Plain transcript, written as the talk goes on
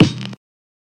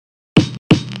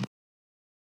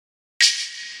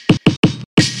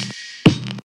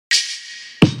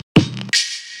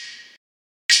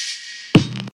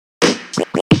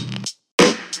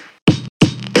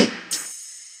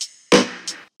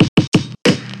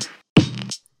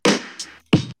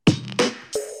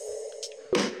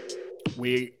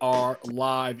We are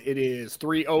live. It is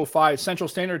 3:05 Central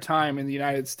Standard Time in the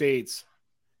United States.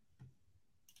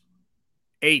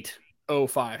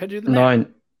 8:05. Had to do the math.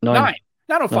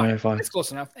 9:05. It's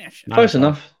close enough. Close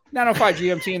enough. 9:05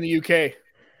 GMT in the UK.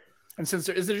 And since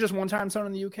is there just one time zone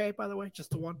in the UK, by the way?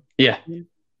 Just the one? Yeah.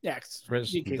 Yeah.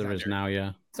 There is now,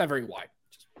 yeah. It's not very wide.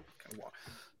 Just kind of wide.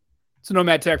 It's a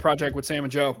Nomad Tech Project with Sam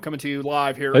and Joe coming to you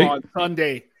live here on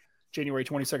Sunday, January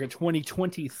 22nd,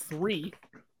 2023.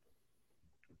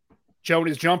 Joe and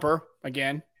his jumper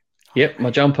again. Yep,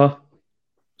 my jumper.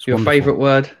 It's your wonderful. favorite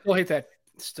word.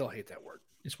 Still hate that word.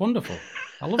 It's wonderful.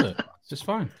 I love it. It's just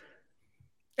fine.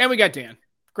 And we got Dan.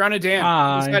 Grounded Dan.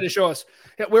 Hi. He's got to show us.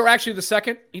 Yeah, we're actually the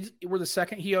second. We're the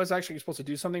second. He was actually supposed to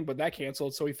do something, but that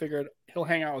canceled. So he figured he'll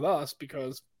hang out with us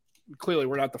because clearly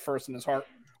we're not the first in his heart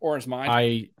or his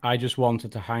mind. I just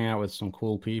wanted to hang out with some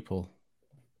cool people.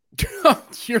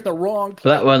 You're the wrong place. But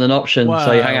that weren't an option,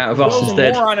 so you hang out with us Joe's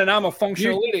instead. A moron and I'm a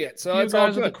functional idiot. So you it's all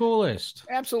guys good. Are the coolest.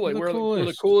 Absolutely. We're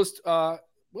the coolest. We're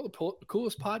the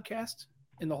coolest podcast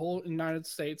in the whole United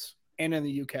States and in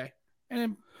the UK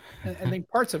and in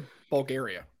parts of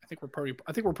Bulgaria. I think we're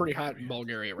pretty hot in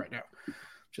Bulgaria right now.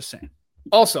 Just saying.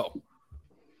 Also,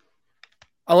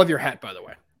 I love your hat, by the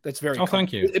way. That's very.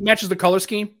 Thank you. It matches the color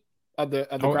scheme of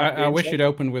the. I wish you'd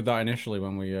opened with that initially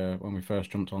when we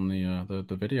first jumped on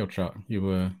the video chat.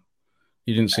 You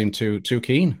didn't seem too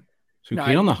keen. Keen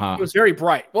on the hat. It was very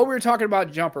bright. Well, we were talking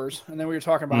about jumpers, and then we were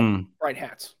talking about bright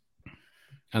hats.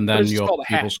 And then your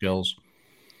people skills.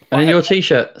 And your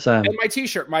T-shirt, Sam. And my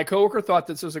T-shirt. My coworker thought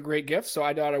this was a great gift, so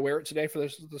I thought I'd wear it today for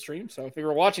the stream. So if you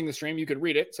were watching the stream, you could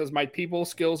read it. It says, "My people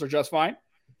skills are just fine.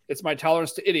 It's my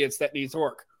tolerance to idiots that needs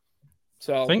work."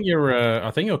 So I think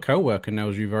your coworker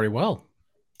knows you very well.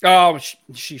 Oh,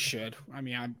 she should. I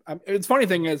mean, it's funny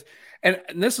thing is, and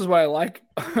this is what I like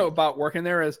about working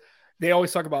there is they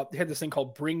always talk about, they had this thing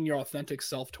called bring your authentic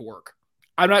self to work.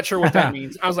 I'm not sure what that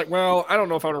means. I was like, well, I don't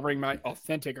know if I want to bring my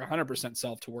authentic 100%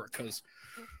 self to work because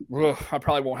I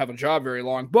probably won't have a job very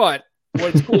long. But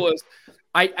what's cool is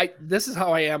this is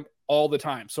how I am all the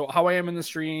time. So how I am in the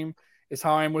stream is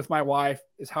how I am with my wife,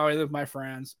 is how I live with my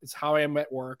friends, it's how I am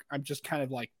at work. I'm just kind of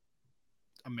like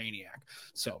a maniac.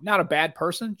 So not a bad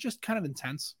person, just kind of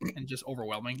intense and just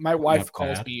overwhelming. My wife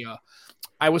calls me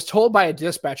I was told by a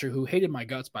dispatcher who hated my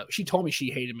guts, by the way. She told me she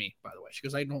hated me, by the way. She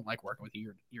goes, I don't like working with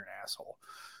you. You're an asshole.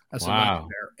 That's wow.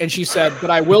 And she said,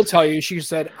 but I will tell you, she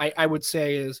said, I would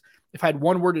say is if I had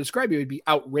one word to describe you, it would be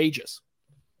outrageous.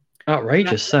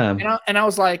 Outrageous, Sam. And I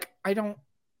was like, I don't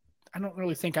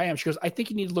really think I am. She goes, I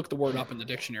think you need to look the word up in the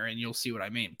dictionary and you'll see what I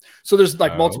mean. So there's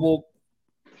like multiple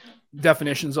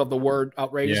definitions of the word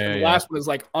outrageous. And the last one is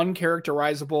like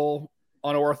uncharacterizable,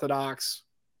 unorthodox,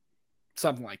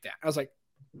 something like that. I was like,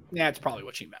 yeah, it's probably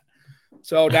what she meant.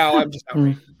 So now I'm just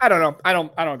outraged. I don't know. I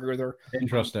don't agree with her.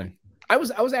 Interesting. I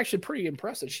was actually pretty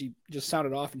impressed that she just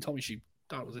sounded off and told me she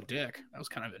thought it was a dick. That was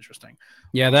kind of interesting.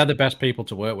 Yeah, they're the best people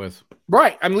to work with.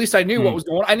 Right. At least I knew what was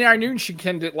going on. I knew she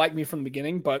didn't like me from the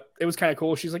beginning, but it was kind of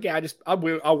cool. She's like, yeah,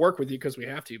 I'll work with you because we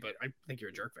have to, but I think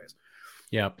you're a jerk face.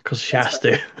 Yeah. Because she has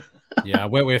to. Yeah, I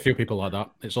work with a few people like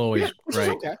that. It's always great.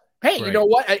 Okay. Hey, great. You know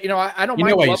what? I don't mind. You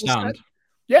know where you stand.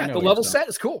 Yeah, the level set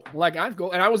is cool. Like and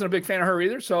I wasn't a big fan of her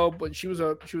either. So, but she was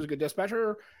a good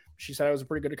dispatcher. She said I was a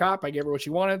pretty good cop. I gave her what she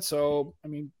wanted. So, I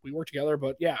mean, we worked together.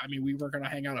 But yeah, I mean, we weren't going to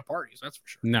hang out at parties. That's for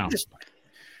sure. No.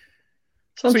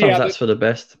 Sometimes that's for the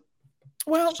best.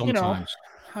 Well, sometimes.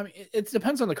 I mean, it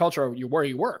depends on the culture of where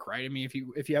you work, right? I mean,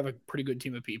 if you have a pretty good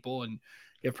team of people and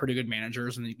you have pretty good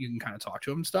managers and you can kind of talk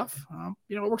to them and stuff,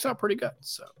 it works out pretty good.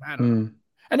 So I don't know.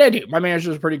 And I do. My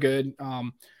managers are pretty good.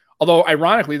 Although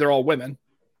ironically, they're all women.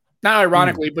 Not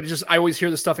ironically, but just I always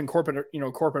hear this stuff in corporate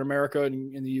America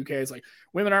and in the UK. It's like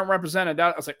women aren't represented.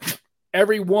 I was like,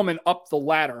 every woman up the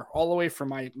ladder, all the way from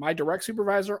my direct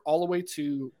supervisor, all the way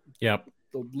to the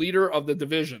leader of the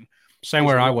division. Same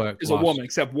where I work is a woman,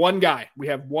 except one guy. We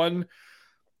have one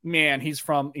man. He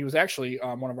was actually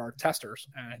one of our testers,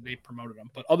 and they promoted him.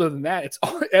 But other than that, it's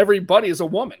everybody is a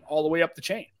woman all the way up the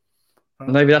chain.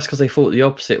 Maybe that's because they thought the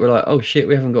opposite. We're like, oh shit,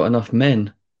 we haven't got enough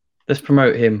men. Let's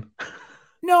promote him.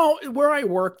 No, where I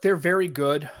work, they're very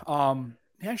good.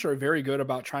 They actually are very good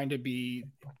about trying to be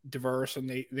diverse, and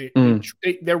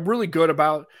they're really good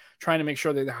about trying to make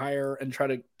sure they hire and try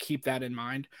to keep that in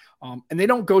mind. And they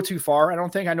don't go too far. I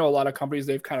don't think. I know a lot of companies,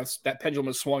 they've kind of, that pendulum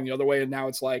has swung the other way, and now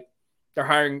it's like they're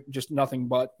hiring just nothing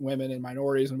but women and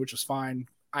minorities, and which is fine.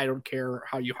 I don't care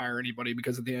how you hire anybody,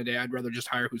 because at the end of the day, I'd rather just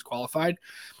hire who's qualified.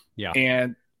 Yeah.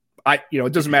 And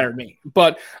it doesn't matter to me,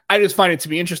 but I just find it to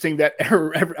be interesting that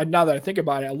now that I think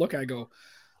about it, I look and I go,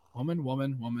 woman,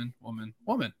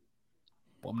 a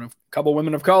couple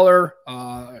women of color,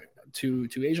 two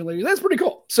Asian ladies. That's pretty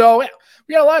cool. So yeah,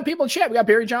 we got a lot of people in chat. We got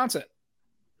Barry Johnson,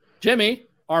 Jimmy,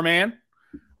 our man.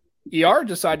 ER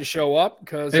decided to show up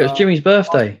because it was Jimmy's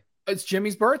birthday. It's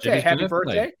Jimmy's birthday. Happy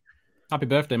birthday. Happy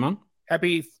birthday, man.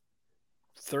 Happy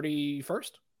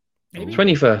 31st? Maybe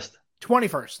 21st.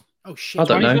 21st. Oh shit. I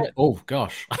don't know. Oh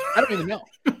gosh. I don't even know.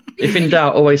 If in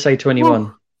doubt, always say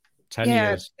 21. 10 yeah,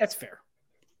 years. That's fair.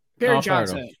 Barry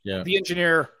Johnson, the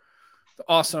engineer,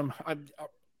 awesome.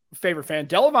 Favorite fan.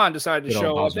 Delavon decided to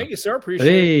show up. Thank you, sir.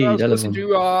 Appreciate it. I was listening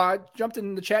to jumped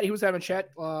in the chat. He was having a chat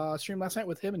stream last night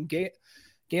with him and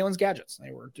Galen's Gadgets.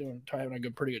 They were having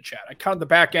a pretty good chat. I counted the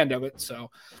back end of it,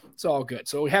 so it's all good.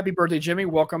 So happy birthday, Jimmy.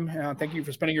 Welcome. Thank you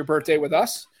for spending your birthday with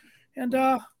us. And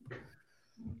well,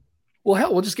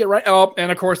 hell, we'll just get right up.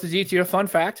 And of course, the DTO fun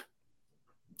fact.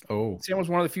 Oh, Sam was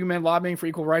one of the few men lobbying for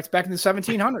equal rights back in the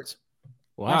 1700s.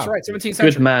 Wow, that's right, 17th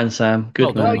century. Good man, Sam.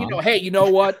 Good man. Well, you know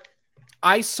what?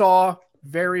 I saw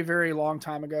very, very long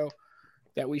time ago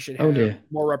that we should have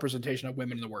more representation of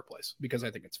women in the workplace because I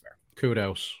think it's fair.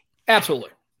 Kudos. Absolutely.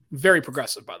 Very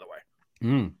progressive, by the way.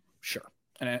 Mm. Sure.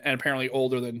 And apparently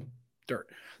older than dirt.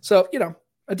 So,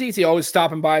 a DT always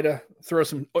stopping by to throw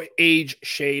some age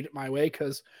shade my way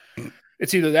because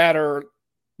it's either that or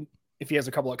if he has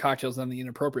a couple of cocktails, then the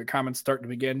inappropriate comments start to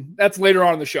begin. That's later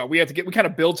on in the show. We kind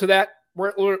of build to that.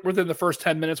 We're within the first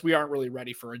 10 minutes. We aren't really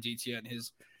ready for a DT and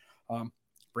his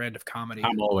brand of comedy.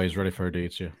 I'm always ready for a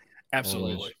DT.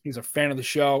 Absolutely. Always. He's a fan of the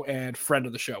show and friend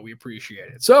of the show. We appreciate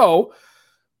it. So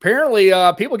apparently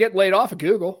people get laid off at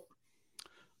Google.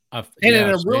 In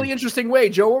a really interesting way.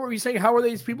 Joe, what were you saying? How are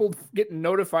these people getting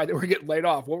notified that we're getting laid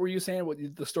off? What were you saying? What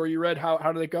the story you read?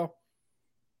 How did it go?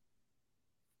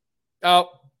 Oh,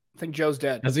 I think Joe's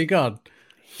dead. Has he gone?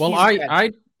 Well,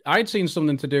 I'd seen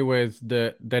something to do with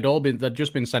they'd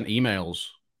just been sent emails,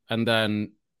 and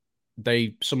then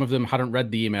some of them hadn't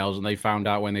read the emails, and they found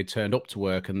out when they turned up to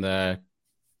work and their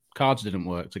cards didn't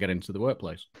work to get into the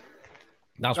workplace.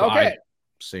 That's what I'd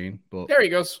seen. But there he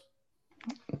goes.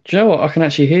 Do you know what? I can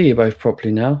actually hear you both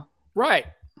properly now. Right.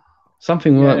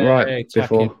 Something weren't right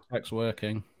before. Tech's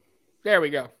working. There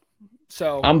we go.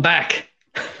 So I'm back.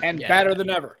 And better than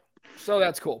ever. So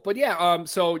that's cool. But yeah,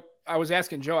 so I was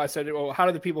asking Joe, I said, well, how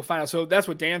did the people find out? So that's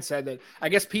what Dan said, that I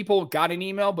guess people got an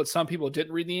email, but some people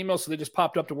didn't read the email. So they just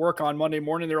popped up to work on Monday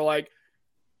morning. They were like,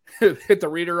 hit the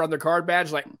reader on their card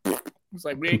badge. Like, it's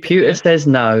like, computer says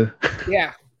no.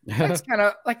 Yeah. That's kind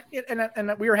of like,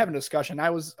 and we were having a discussion.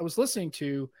 I was listening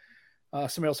to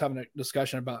somebody else having a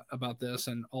discussion about this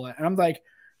and all that. And I'm like,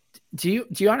 do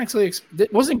you honestly,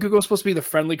 wasn't Google supposed to be the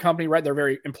friendly company, right? They're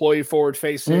very employee forward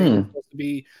facing, supposed to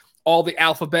be all the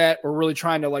alphabet. We're really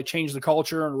trying to like change the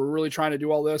culture and we're really trying to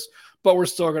do all this, but we're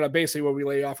still going to basically when we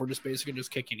lay off, we're just basically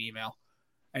just kicking email.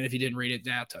 And if you didn't read it,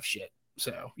 tough shit.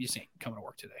 So you ain't coming to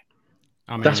work today.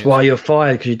 I mean, that's why you're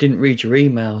fired, because you didn't read your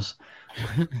emails.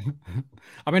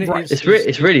 I mean, it's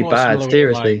really bad,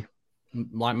 seriously.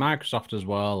 Like Microsoft as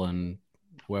well, and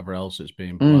whoever else it's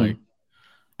being played.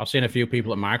 I've seen a few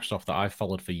people at Microsoft that I've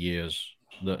followed for years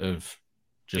that have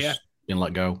just been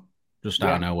let go, just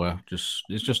out of nowhere.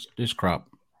 It's crap.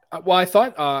 Well, I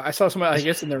thought I saw somebody, I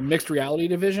guess, in their mixed reality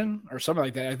division or something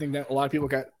like that. I think that a lot of people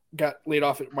got laid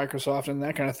off at Microsoft and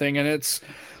that kind of thing, and it's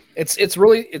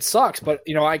really, it sucks. But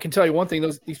I can tell you one thing: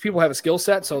 these people have a skill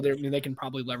set, so they can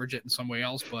probably leverage it in some way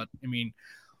else. But I mean,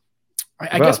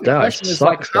 I guess the question is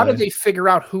like, how did they figure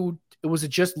out who? Was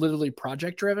it just literally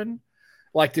project driven?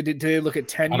 Like, did they look at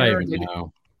tenure?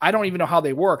 I don't even know how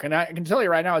they work, and I can tell you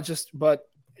right now, just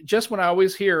when I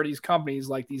always hear these companies,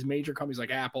 like these major companies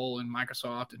like Apple and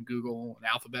Microsoft and Google and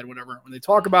Alphabet, whatever, when they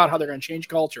talk about how they're going to change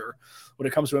culture when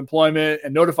it comes to employment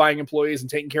and notifying employees and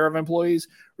taking care of employees,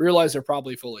 realize they're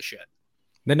probably full of shit.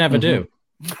 They never do.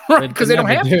 Because they don't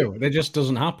have to. It just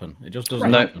doesn't happen. It just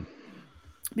doesn't happen.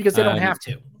 Because they don't have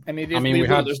to. I mean,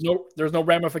 there's no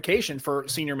ramification for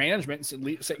senior management and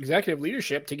executive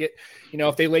leadership to get,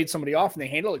 if they laid somebody off and they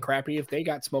handle it crappy, if they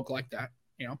got smoke like that.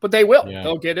 But they will. Yeah.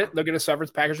 They'll get it. They'll get a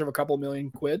severance package of a couple $1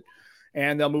 million,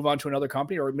 and they'll move on to another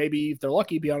company, or maybe if they're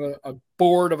lucky, be on a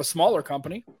board of a smaller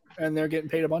company, and they're getting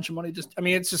paid a bunch of money.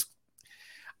 It's just,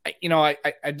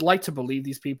 I'd like to believe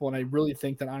these people, and I really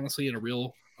think that honestly, in a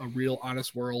real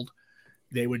honest world,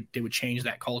 they would change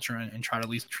that culture and try to at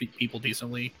least treat people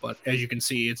decently. But as you can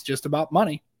see, it's just about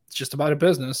money. It's just about a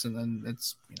business, and then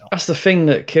it's That's the thing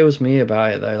that kills me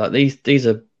about it, though. Like these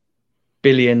are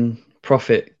billion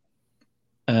profit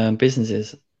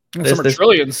businesses. Some are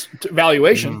trillions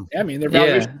valuation. I mean, their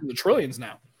valuation in the trillions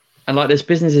now. And like, there's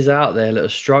businesses out there that are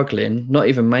struggling, not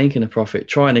even making a profit,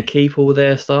 trying to keep all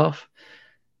their staff.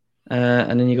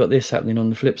 And then you got this happening on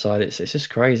the flip side. It's just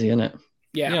crazy, isn't it?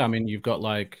 Yeah, I mean, you've got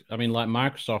like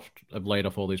Microsoft have laid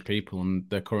off all these people, and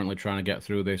they're currently trying to get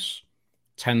through this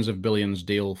tens of billions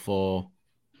deal for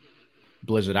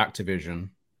Blizzard Activision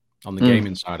on the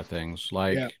gaming side of things.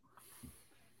 Like, and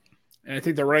I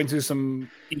think they're running into some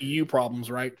EU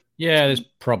problems, right? Yeah, there's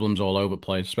problems all over the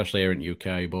place, especially here in the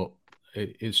UK. But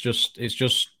it's just.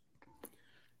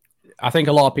 I think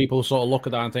a lot of people sort of look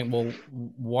at that and think, well,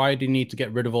 why do you need to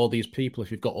get rid of all these people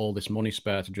if you've got all this money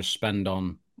spare to just spend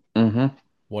on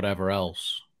whatever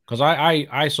else? Because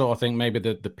I sort of think maybe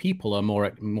the people are more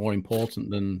important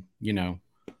than,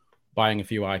 buying a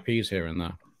few IPs here and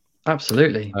there.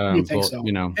 Absolutely. You think so?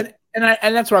 And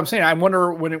that's what I'm saying. I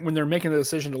wonder when they're making the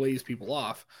decision to lay these people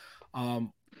off,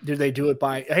 do they do it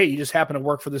by, hey, you just happen to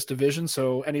work for this division,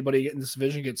 so anybody in this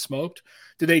division gets smoked?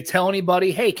 Do they tell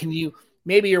anybody, hey,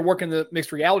 maybe you're working the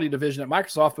mixed reality division at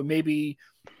Microsoft, but maybe,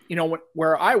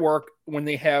 where I work, when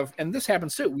they have, and this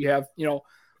happens too, we have,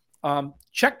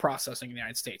 check processing in the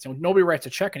United States. Nobody writes a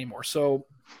check anymore. So,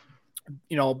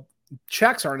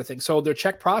 checks aren't a thing. So their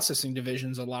check processing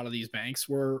divisions, a lot of these banks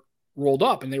were rolled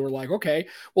up, and they were like, okay,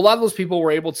 well, a lot of those people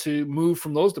were able to move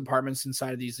from those departments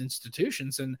inside of these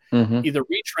institutions and either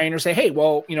retrain or say, hey,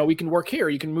 well, we can work here,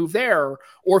 you can move there,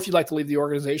 or if you'd like to leave the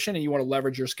organization and you want to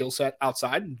leverage your skill set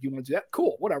outside and you want to do that,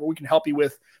 cool, whatever, we can help you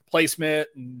with placement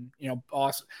and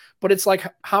awesome. But it's like,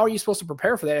 how are you supposed to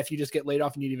prepare for that if you just get laid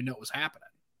off and you didn't even know it was happening?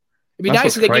 It'd be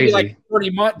nice if they give you like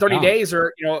 30 days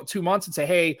or 2 months and say,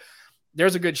 hey,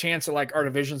 there's a good chance that like our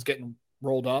division's getting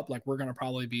rolled up, like we're going to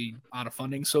probably be out of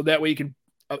funding, so that way you can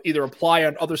either apply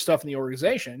on other stuff in the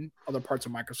organization, other parts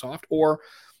of Microsoft, or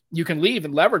you can leave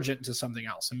and leverage it into something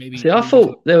else. And maybe I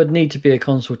thought there would need to be a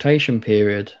consultation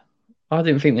period. I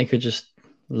didn't think they could just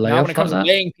lay off. When it comes to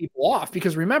laying people off,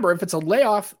 because remember, if it's a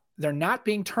layoff, they're not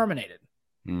being terminated.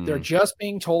 They're just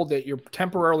being told that you're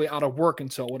temporarily out of work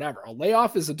until whatever. A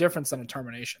layoff is a difference than a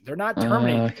termination. They're not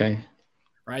terminating. Okay.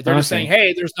 Right. They're just saying,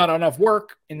 hey, there's not enough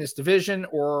work in this division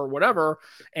or whatever.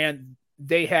 And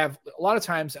they have a lot of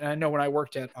times, and I know when I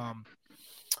worked in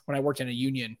a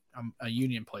union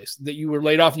place, that you were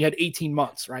laid off and you had 18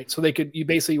 months, right? So you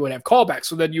basically would have callbacks.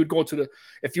 So then you'd go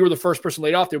if you were the first person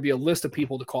laid off, there'd be a list of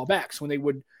people to call back. So when they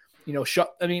would,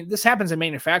 this happens in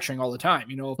manufacturing all the time,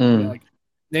 like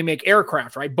they make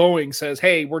aircraft, right? Boeing says,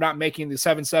 hey, we're not making the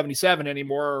 777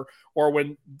 anymore. Or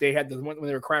when they had when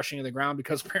they were crashing in the ground,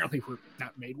 because apparently we're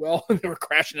not made well, they were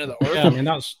crashing into the earth. Yeah, I mean,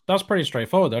 that's pretty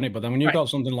straightforward, isn't it? But then when you've got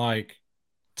something like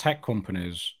tech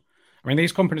companies, I mean,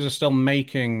 these companies are still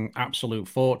making absolute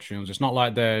fortunes. It's not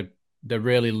like they're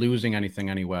really losing anything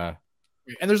anywhere.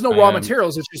 And there's no raw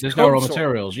materials. It's just there's no raw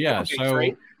materials. Yeah. So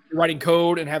right? You're writing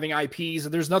code and having IPs,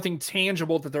 and there's nothing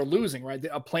tangible that they're losing, right?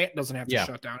 A plant doesn't have to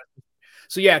shut down.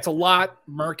 So yeah, it's a lot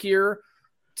murkier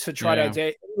to try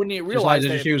to when you realize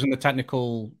they're just using the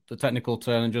technical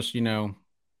term and just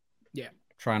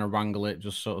trying to wrangle it,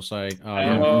 just sort of say,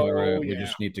 we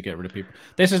just need to get rid of people.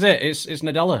 This is it. It's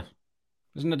Nadella.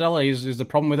 Isn't Nadella? He's the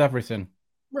problem with everything.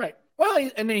 Right. Well,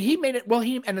 and then he made it. Well,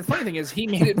 and the funny thing is, he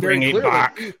made it very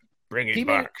clear. Bring it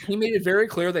back. He made it very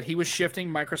clear that he was shifting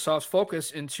Microsoft's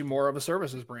focus into more of a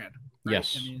services brand. Right?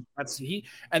 Yes.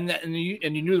 I mean, and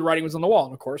you knew the writing was on the wall,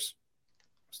 and of course,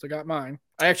 still got mine.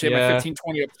 I actually have my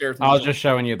 1520 upstairs. I was just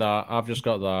showing you that. I've just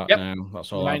got that now.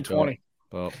 That's all 920.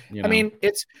 But I mean,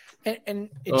 it's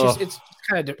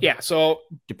kind of So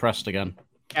depressed again.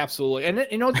 Absolutely, and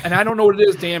and I don't know what it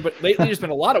is, Dan, but lately there's been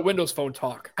a lot of Windows Phone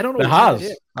talk. I don't know. It has.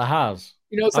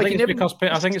 It's I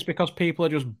think it's because people are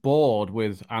just bored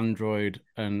with Android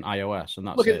and iOS, and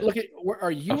that's look at.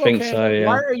 Are you? I think so. Yeah.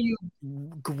 Why are you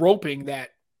groping that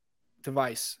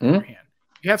device in your hand?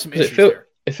 You have some issues there.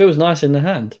 It feels nice in the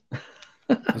hand.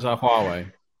 Is that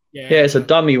Huawei? Yeah, it's a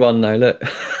dummy one though. Look.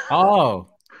 Oh.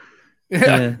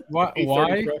 Yeah. Why?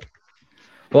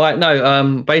 Right.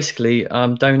 No. Basically,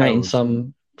 I'm donating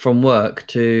some from work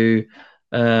to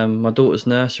my daughter's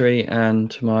nursery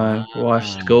and to my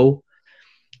wife's school.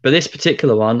 But this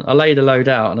particular one, I laid a load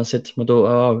out and I said to my daughter,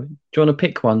 "Oh, do you want to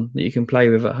pick one that you can play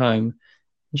with at home?"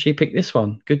 And she picked this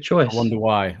one. Good choice. I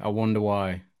wonder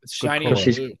why. It's shiny and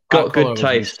she's blue. got good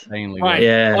taste. Right.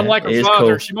 Yeah. Unlike her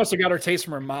father, she must have got her taste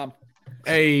from her mom.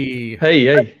 Hey.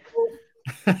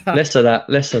 Less of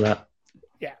that.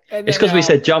 Yeah. It's because we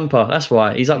said jumper. That's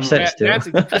why. He's upset still. That's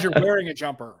because you're wearing a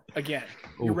jumper again.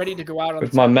 You're ready to go out on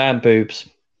with my man boobs.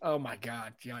 Oh my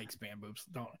God. Yikes, man boobs.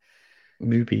 Don't.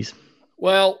 Movies.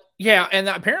 Well, yeah, and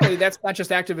apparently that's not just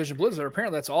Activision Blizzard.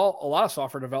 Apparently that's a lot of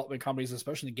software development companies,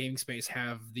 especially in the gaming space,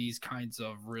 have these kinds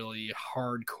of really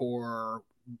hardcore,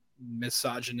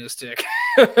 misogynistic,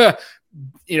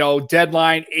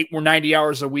 deadline 8 or 90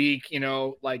 hours a week,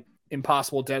 like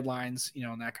impossible deadlines, you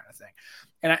know, and that kind of thing.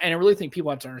 And I really think people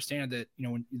have to understand that, you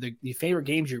know, when the favorite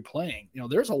games you're playing, you know,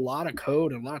 there's a lot of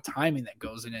code and a lot of timing that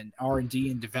goes in R&D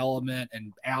and development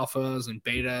and alphas and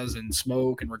betas and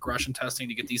smoke and regression testing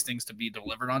to get these things to be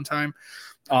delivered on time.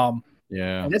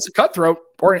 Yeah, and it's a cutthroat.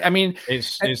 Or I mean,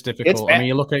 it's difficult. I mean,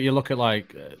 you look at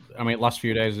like, I mean, last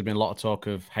few days there's been a lot of talk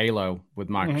of Halo with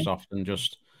Microsoft and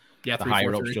just the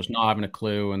higher ups just not having a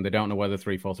clue, and they don't know whether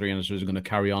 343 Industries are going to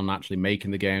carry on actually making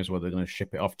the games, whether they're going to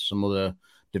ship it off to some other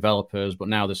developers. But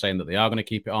now they're saying that they are going to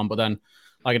keep it on. But then,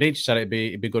 like Aditya said, it'd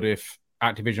be good if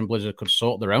Activision Blizzard could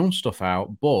sort their own stuff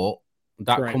out. But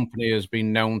that company has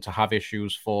been known to have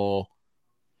issues for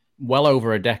well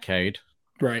over a decade.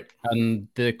 Right. And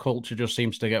the culture just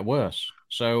seems to get worse.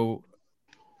 So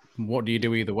what do you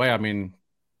do either way? I mean,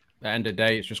 at the end of the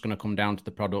day, it's just going to come down to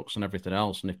the products and everything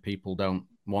else. And if people don't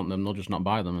want them, they'll just not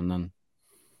buy them. And then...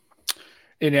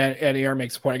 And AR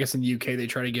makes a point. I guess in the UK, they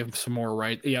try to give some more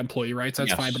employee rights.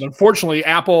 That's fine. But unfortunately,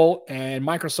 Apple and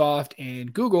Microsoft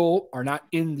and Google are not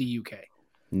in the UK.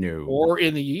 No. Or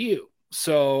in the EU.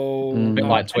 So a bit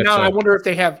like Twitter. Now I wonder if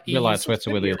they have a bit like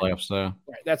Twitter with the layoffs there.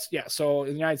 Right. So in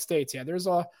the United States, there's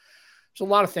a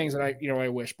lot of things that I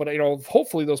wish, but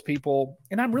hopefully those people,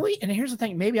 and here's the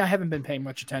thing, maybe I haven't been paying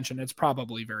much attention. It's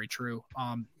probably very true.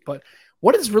 But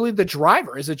what is really the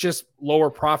driver? Is it just lower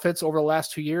profits over the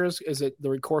last 2 years? Is it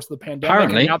the course of the pandemic?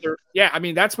 Apparently. I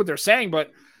mean, that's what they're saying,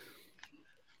 but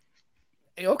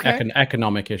okay.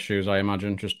 Economic issues, I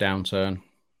imagine, just downturn.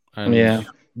 And,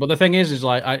 but the thing is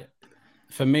like,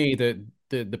 for me,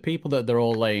 the people that they're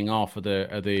all laying off are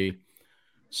the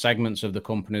segments of the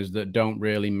companies that don't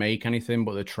really make anything,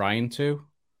 but they're trying to.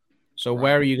 So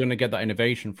where are you going to get that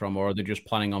innovation from? Or are they just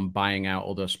planning on buying out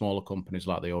other smaller companies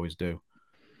like they always do?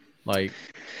 Like,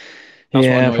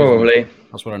 probably.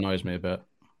 That's what annoys me a bit.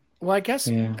 Well, I guess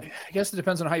it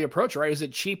depends on how you approach it, right? Is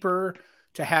it cheaper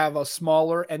to have a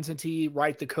smaller entity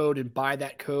write the code and buy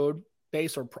that code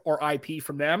base or IP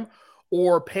from them,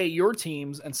 or pay your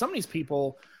teams? And some of these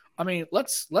people, I mean,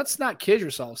 let's not kid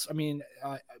yourselves. I mean,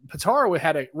 Pitaro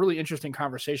had a really interesting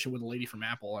conversation with a lady from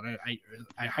Apple, and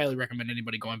I highly recommend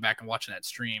anybody going back and watching that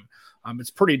stream.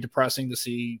 It's pretty depressing to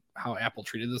see how Apple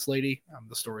treated this lady.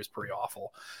 The story's pretty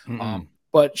awful.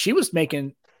 But she was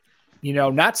making,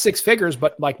 not six figures,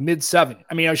 but like mid seven.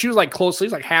 I mean, she was like closely,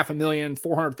 like $500,000,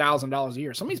 $400,000 a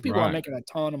year. Some of these people are making a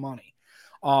ton of money.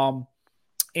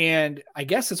 And I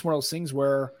guess it's one of those things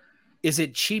where, is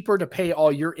it cheaper to pay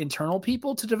all your internal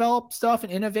people to develop stuff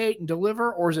and innovate and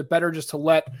deliver? Or is it better just to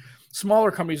let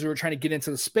smaller companies who are trying to get into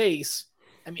the space?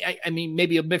 I mean,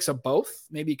 maybe a mix of both.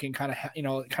 Maybe you can kind of,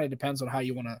 it kind of depends on how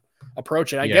you want to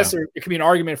approach it. I guess it could be an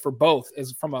argument for both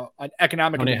as from an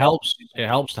economic. And it helps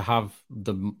to have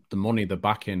the money, the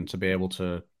backing to be able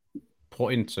to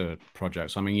put into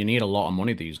projects. I mean, you need a lot of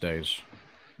money these days.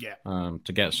 To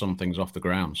get some things off the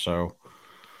ground. So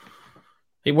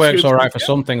it works all right for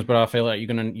some things, but I feel like you're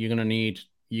gonna need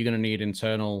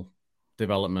internal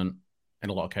development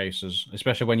in a lot of cases,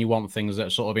 especially when you want things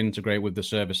that sort of integrate with the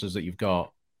services that you've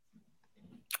got.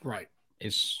 Right.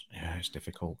 It's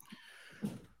difficult.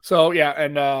 So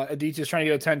and Aditya's trying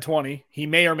to get a 1020. He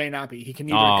may or may not be. He can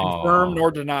neither confirm nor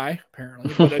deny,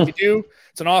 apparently. But if you do,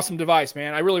 it's an awesome device,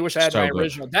 man. I really wish I had my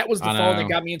original. That was the phone that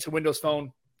got me into Windows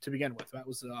Phone to begin with. It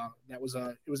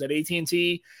was at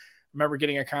AT&T. Remember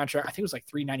getting a contract. I think it was like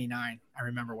 $399. I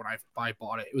remember when I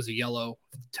bought it. It was a yellow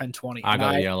 1020. I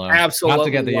got the yellow. Absolutely. Had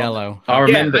to get the yellow. I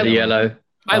remember the yellow.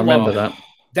 I remember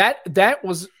that. That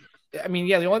was, I mean,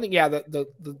 the only thing,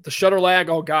 the shutter lag.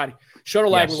 Oh God, shutter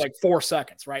lag was like 4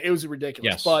 seconds, right? It was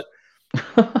ridiculous, but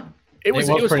it was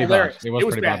pretty hilarious. Bad. It was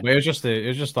pretty bad. But it was just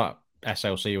that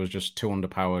SLC was just too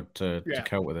underpowered to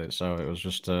cope with it. So it was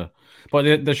just,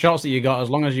 but the shots that you got, as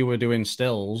long as you were doing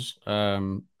stills,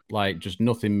 like just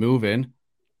nothing moving,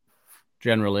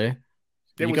 generally,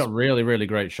 you got really, really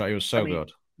great shot. It was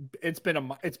good. It's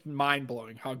mind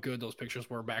blowing how good those pictures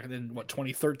were back in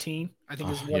 2013, I think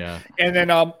is what. Yeah. And then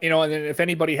and then if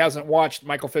anybody hasn't watched,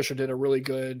 Michael Fisher did a really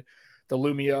good the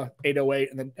Lumia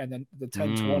 808 and then the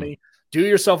 1020. Do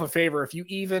yourself a favor if you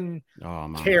even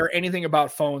care anything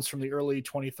about phones from the early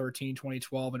 2013,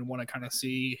 2012 and want to kind of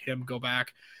see him go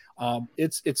back.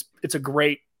 It's a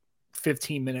great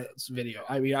 15 minutes video.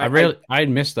 I mean, I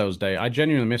miss those days. I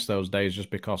genuinely miss those days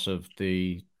just because of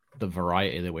the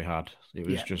variety that we had. It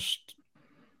was just,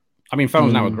 I mean,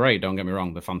 phones now are great. Don't get me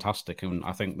wrong. They're fantastic. And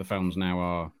I think the phones now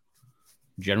are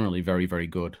generally very, very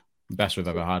good. Best we've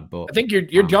ever had. But I think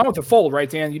you're done with the fold, right,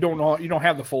 Dan? You don't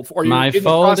have the fold. My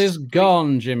fold is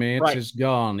gone, Jimmy. It is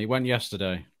gone. It went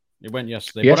yesterday. But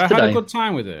I had a good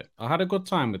time with it.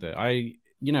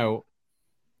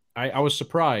 I was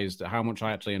surprised at how much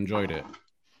I actually enjoyed it,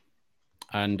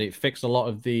 and it fixed a lot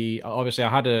of the. Obviously, I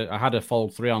had a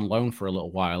Fold 3 on loan for a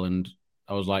little while, and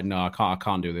I was like, no, I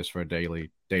can't do this for a daily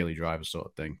driver sort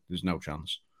of thing. There's no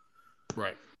chance.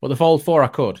 Right. But the Fold 4, I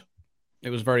could. It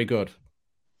was very good,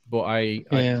 but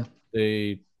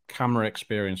the camera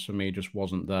experience for me just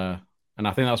wasn't there, and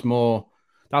I think that's more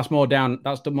down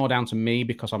to me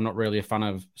because I'm not really a fan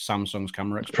of Samsung's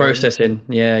camera experience. Processing,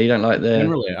 yeah, you don't like the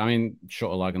generally. I mean,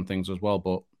 shutter lag and things as well,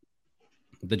 but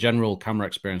the general camera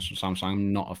experience from Samsung,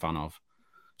 I'm not a fan of.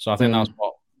 So I think that's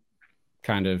what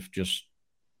kind of just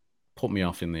put me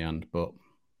off in the end. But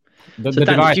Dan,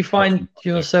 did you find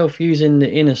yourself using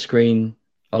the inner screen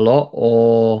a lot,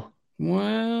 or?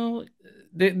 Well,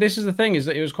 this is the thing, is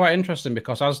that it was quite interesting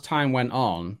because as time went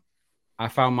on, I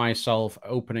found myself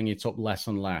opening it up less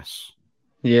and less.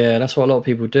 Yeah, that's what a lot of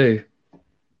people do.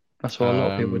 Because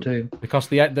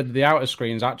the outer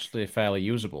screen is actually fairly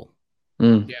usable.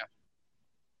 Mm. Yeah.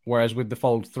 Whereas with the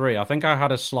Fold 3, I think I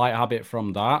had a slight habit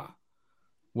from that,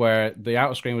 where the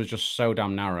outer screen was just so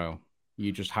damn narrow,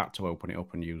 you just had to open it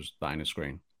up and use that inner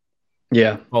screen.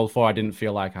 Yeah. Fold 4, I didn't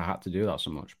feel like I had to do that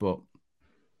so much, but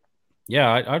yeah,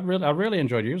 I really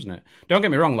enjoyed using it. Don't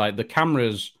get me wrong, like the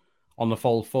cameras on the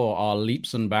Fold 4 are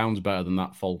leaps and bounds better than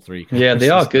that Fold 3. Yeah, they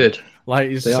are good. Like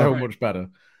it's so much better,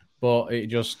 but it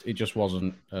just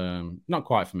wasn't not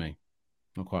quite for me.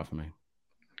 Not quite for me.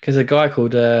 Because a guy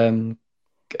called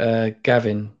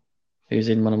Gavin, who's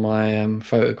in one of my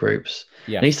photo groups,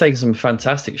 and he's taken some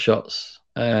fantastic shots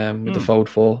with the Fold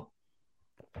 4.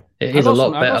 It is a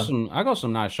lot better. I got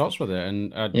some nice shots with it,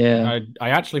 and I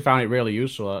actually found it really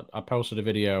useful. I posted a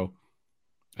video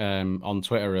on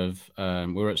Twitter of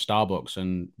we were at Starbucks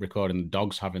and recording the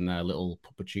dogs having their little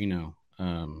puppuccino.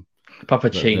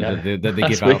 Puppuccino that they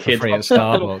give out for free at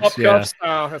Starbucks. Yeah,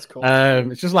 oh, that's cool.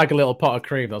 It's just like a little pot of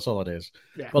cream. That's all it is.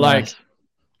 Yeah. But like,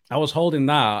 I was holding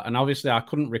that, and obviously I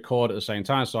couldn't record at the same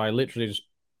time, so I literally just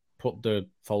put the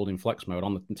folding flex mode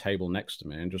on the table next to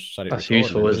me and just set it. That's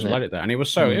useful, isn't it? Let it there, and it was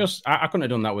so. It was. I couldn't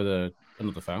have done that with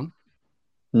another phone.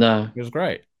 No, it was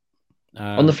great.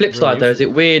 On the flip side, though, is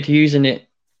it weird using it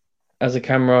as a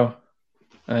camera?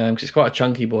 Because it's quite a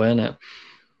chunky boy, isn't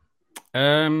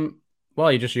it?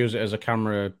 Well, you just use it as a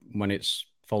camera when it's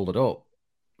folded up,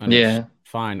 and it's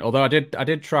fine. Although I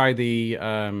did try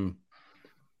the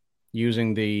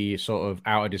using the sort of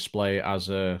outer display as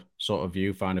a sort of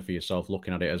viewfinder for yourself,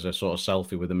 looking at it as a sort of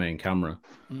selfie with the main camera.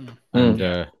 And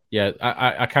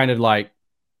I kind of like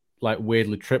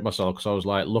weirdly tripped myself because I was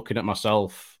like looking at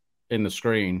myself in the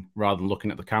screen rather than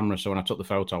looking at the camera. So when I took the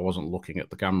photo, I wasn't looking at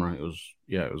the camera. It was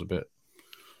a bit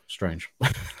strange.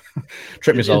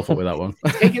 Trip myself up with that one.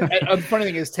 The funny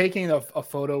thing is taking a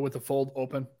photo with the fold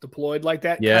open deployed like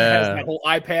that. Yeah, has that whole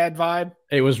iPad vibe.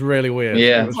 It was really weird.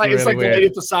 Yeah, it's like the lady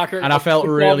at the soccer, and I felt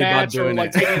really bad doing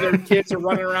it. Taking their kids are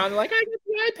running around like I get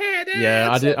the iPad.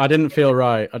 Yeah, I didn't feel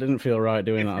right. I didn't feel right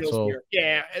doing that at all. Weird.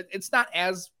 Yeah, it's not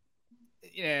as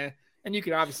and you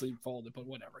can obviously fold it, but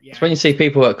whatever. Yeah, it's when you see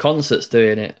people at concerts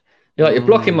doing it. You're like, you're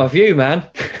blocking my view, man.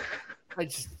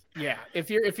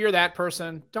 If you're that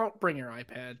person, don't bring your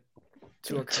iPad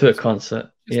to a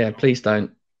concert. Please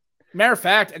don't. Matter of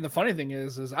fact, and the funny thing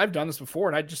is I've done this before,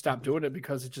 and I just stopped doing it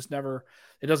because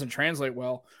it doesn't translate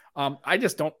well. I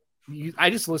just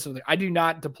listen to it. I do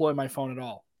not deploy my phone at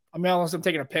all. I mean, unless I'm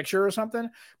taking a picture or something,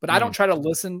 but I don't try to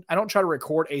listen. I don't try to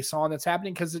record a song that's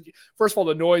happening because first of all,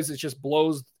 the noise just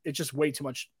blows. It's just way too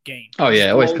much gain. Oh yeah,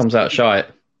 it always comes out shy.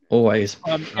 Always.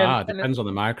 Depends on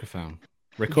the microphone.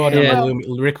 Record it on a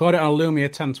Lumia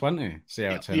 1020. See how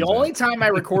it turns out. The only time I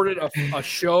recorded a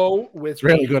show with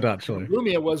really good actually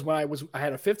Lumia was when I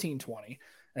had a 1520.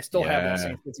 I still have that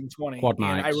same 1520. Quad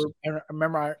I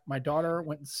remember my daughter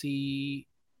went to see.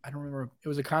 I don't remember. It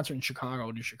was a concert in Chicago,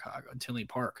 in Tinley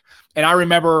Park, and I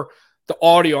remember the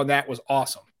audio on that was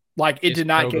awesome. Like it did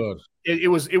not get. Good. It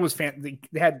was fantastic.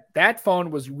 They had that phone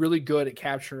was really good at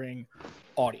capturing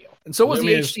audio, and so was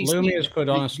the HTC. Lumia's could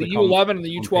honestly the U11 and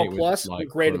the U12 Plus were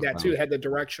great at that too. It had the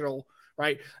directional,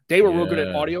 right? They were real good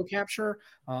at audio capture.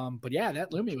 But yeah,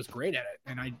 that Lumia was great at it,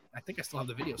 and I think I still have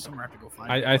the video somewhere. I have to go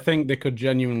find it. I think they could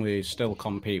genuinely still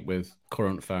compete with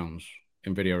current phones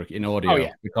in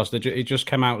audio because it just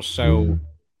came out so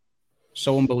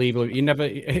unbelievable.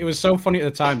 It was so funny at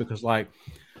the time because like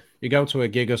you go to a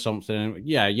gig or something, and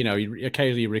you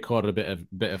occasionally record a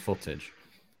bit of footage.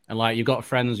 And like you've got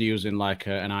friends using like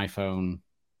an iPhone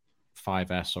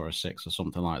 5S or a 6 or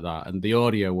something like that, and the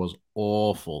audio was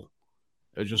awful.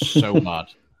 It was just so bad.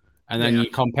 And then you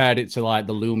compared it to like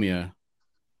the Lumia,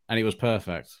 and it was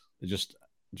perfect. It just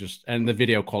and the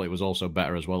video quality was also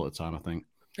better as well at the time, I think.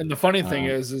 And the funny thing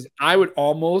is I would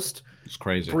almost it's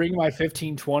crazy. Bring my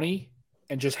 1520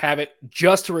 and just have it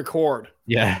just to record.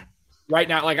 Yeah. Right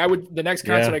now, like I would, the next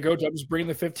concert I go to, I'm just bringing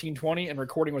the 1520 and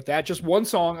recording with that. Just one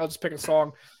song. I'll just pick a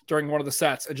song during one of the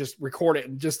sets and just record it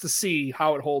and just to see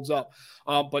how it holds up.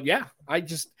 But yeah,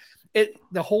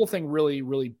 the whole thing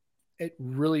really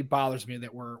bothers me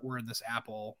that we're in this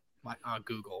Apple,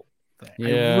 Google thing.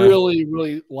 Yeah. I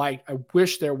really I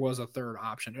wish there was a third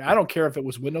option. I don't care if it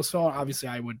was Windows Phone. Obviously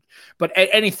I would, but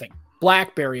anything,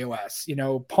 BlackBerry OS,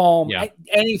 Palm,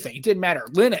 anything. It didn't matter.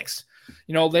 Linux.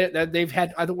 They've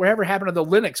had whatever happened to the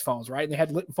Linux phones, right? And they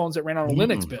had phones that ran on a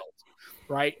Linux build,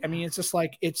 right? I mean, it's just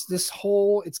like it's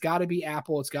got to be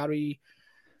Apple, it's got to be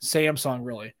Samsung,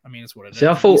 really. I mean, it's what it is.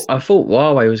 I thought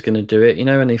Huawei was going to do it.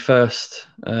 When they first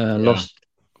lost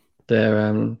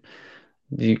their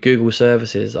the Google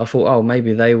services, I thought, oh,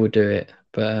 maybe they would do it,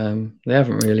 but they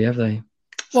haven't really, have they?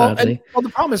 Well, the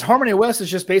problem is Harmony OS is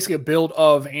just basically a build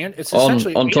of, and it's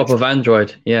essentially on top of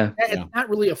Android. Yeah, it's not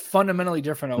really a fundamentally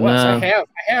different OS. No. I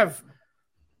have,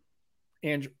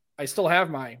 and I still have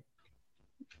my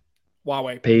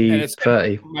Huawei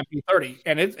P30, my P30,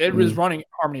 and it is running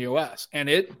Harmony OS, and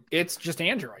it's just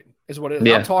Android is what it is.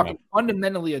 Yeah. I'm talking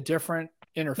fundamentally a different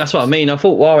interface. That's what I mean. I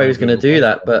thought Huawei was going to do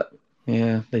that, but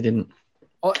yeah, they didn't.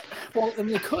 Well, I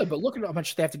mean, they could, but look at how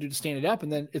much they have to do to stand it up,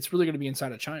 and then it's really going to be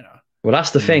inside of China. Well,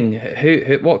 that's the thing.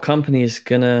 What company is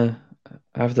going to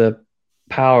have the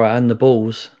power and the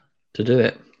balls to do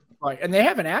it? Right, and they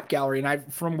have an app gallery,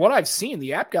 and from what I've seen,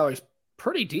 the app gallery is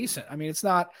pretty decent. I mean, it's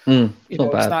not, not bad. It's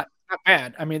not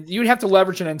bad. I mean, you'd have to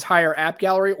leverage an entire app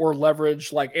gallery or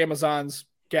leverage like Amazon's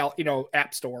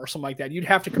app store or something like that. You'd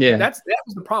have to compare. That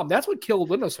was the problem. That's what killed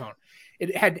Windows Phone.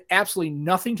 It had absolutely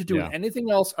nothing to do with anything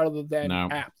else other than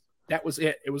apps. That was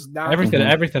it. It was not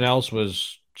everything else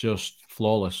was just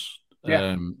flawless.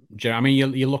 Yeah. I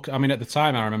mean, you look. I mean, at the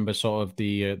time, I remember sort of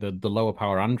the lower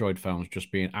power Android phones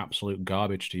just being absolute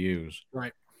garbage to use.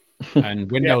 Right.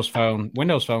 And Windows phones,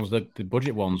 the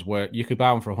budget ones, where you could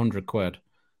buy them for £100,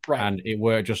 right, and it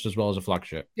worked just as well as a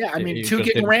flagship. Yeah, I mean, 2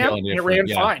 gig RAM, and it ran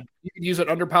fine. You could use it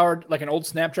underpowered, like an old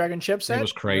Snapdragon chipset. It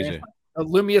was crazy. A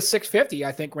Lumia 650,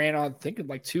 I think, ran on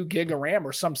like 2 gig of RAM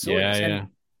or some silliness. Yeah.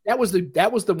 That was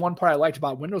the one part I liked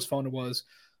about Windows Phone was,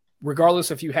 regardless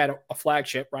if you had a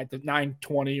flagship, right, the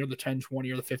 920 or the 1020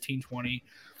 or the 1520,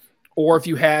 or if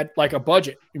you had like a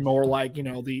budget, more like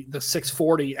the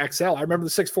 640 XL. I remember the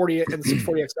 640 and the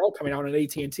 640 XL coming out on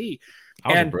AT&T. That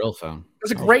was a brilliant phone. It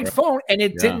was a great phone, and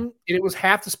it was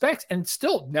half the specs, and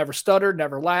still never stuttered,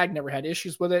 never lagged, never had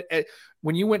issues with it.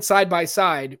 When you went side by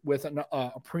side with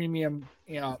a premium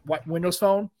Windows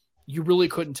phone, you really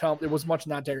couldn't tell. It was much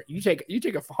not there. You take a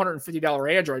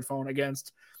 $150 Android phone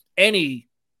against any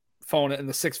phone in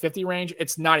the 650 range,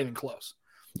 it's not even close.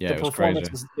 Yeah, the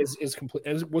performance is complete.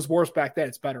 It was worse back then.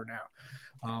 It's better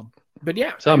now. But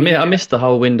yeah, so I missed the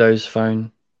whole Windows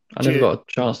phone. I never got a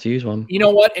chance to use one. You know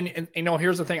what? And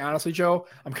here's the thing, honestly, Joe,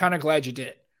 I'm kind of glad you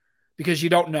did, because you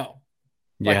don't know.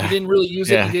 Like you didn't really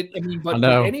use it. You did. I mean, but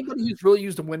anybody who's really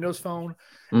used a Windows phone,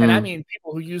 and I mean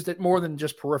people who used it more than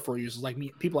just peripheral users, like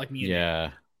me, people like me.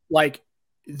 Yeah. Like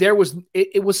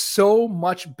it was so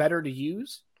much better to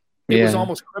use. It was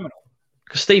almost criminal.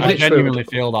 I genuinely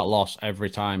feel that loss every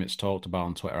time it's talked about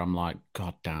on Twitter. I'm like,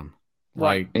 God damn.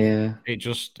 Like,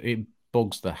 it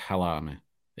bugs the hell out of me.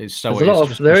 It's so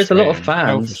there is a lot of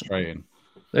fans. So frustrating.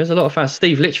 There's a lot of fans.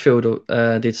 Steve Litchfield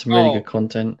did some really good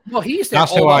content. Well, he used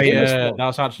to.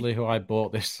 That's actually who I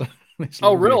bought this.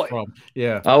 Oh, really? From.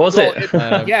 Yeah. Oh, was it? He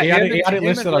had it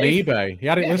listed on eBay. He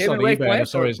had it listed on eBay, and I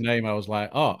saw his name. I was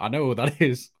like, oh, I know who that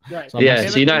is. Right. So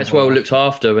it's well looked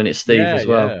after when it's Steve as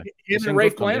well. Yeah. Him and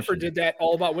Rafe Blanford did that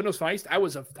all about Windows Phone. I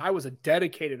was a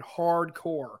dedicated,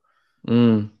 hardcore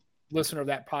listener of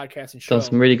that podcast and show. Done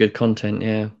some really good content.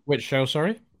 Yeah. Which show?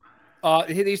 Sorry.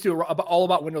 He used to do all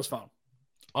about Windows Phone.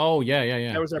 Oh yeah.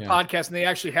 There was their podcast, and they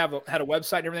actually had a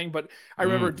website and everything. But I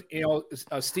remember,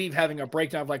 Steve having a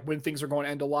breakdown of like when things are going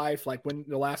to end of life, like when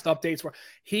the last updates were.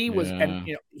 He was, and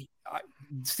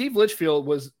Steve Litchfield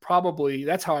was probably,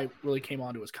 that's how I really came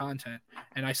onto his content,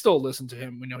 and I still listen to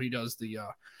him. We know he does the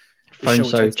phone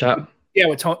so chat. Yeah,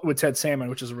 with Ted Salmon,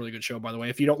 which is a really good show, by the way.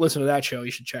 If you don't listen to that show,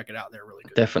 you should check it out. They're really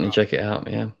good. Definitely check it out.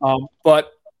 Yeah.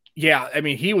 But. Yeah, I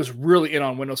mean, he was really in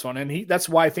on Windows Phone, and that's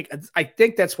why I think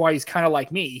that's why he's kind of like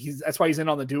me. That's why he's in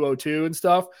on the Duo 2 and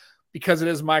stuff, because it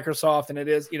is Microsoft, and it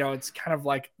is, it's kind of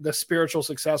like the spiritual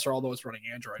successor, although it's running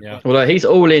Android. Yeah. Well, he's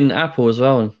all in Apple as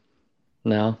well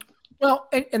now. Well,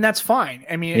 and that's fine.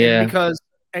 I mean, because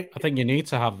I think you need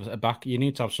to have you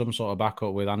need to have some sort of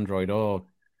backup with Android or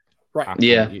right. Apple.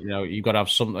 Yeah, you've got to have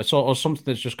something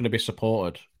that's just going to be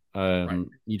supported.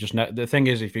 You just the thing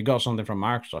is, if you got something from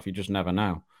Microsoft, you just never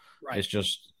know. Right. It's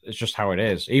just how it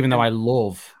is. Even though I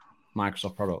love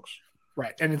Microsoft products.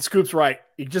 Right. And in Scoop's right.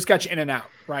 It just got you in and out.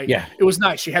 Right. Yeah. It was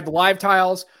nice. You had the live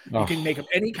tiles. You can make them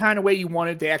any kind of way you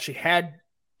wanted. They actually had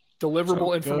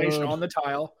deliverable information on the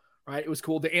tile. Right. It was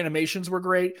cool. The animations were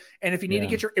great. And if you need to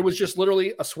get it was just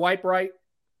literally a swipe right.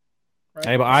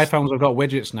 Hey, but iPhones have got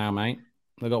widgets now, mate.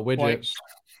 They've got widgets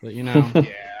that,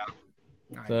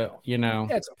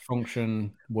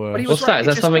 function work. What's that? Is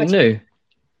that something new?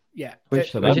 Yeah.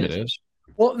 Which it is.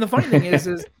 Well, and the funny thing is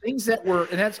things that were,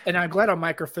 and I'm glad on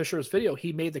Micro Fisher's video,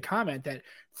 he made the comment that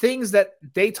things that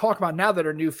they talk about now that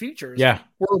are new features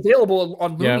were available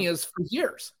on Lumia's for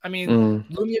years. I mean,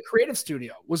 Lumia Creative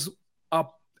Studio was a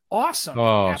awesome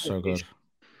application. So good.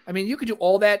 I mean, you could do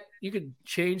all that. You could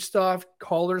change stuff,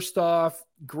 color stuff,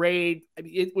 grade. I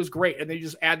mean, it was great. And they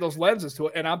just add those lenses to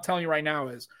it. And I'm telling you right now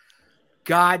is,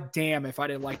 God damn if I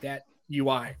didn't like that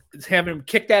UI. It's having them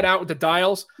kick that out with the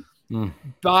dials.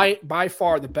 By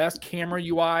far the best camera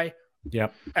UI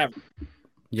ever.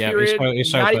 Yeah,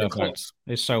 it's so not perfect. Even close.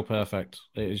 It's so perfect.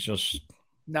 It is just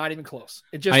not even close.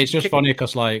 It's just funny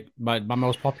because like my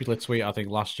most popular tweet I think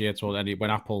last year when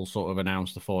Apple sort of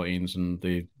announced the 14s and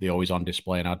the always on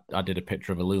display, and I did a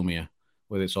picture of a Lumia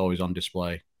with its always on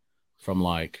display from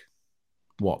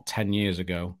 10 years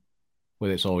ago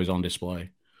with its always on display,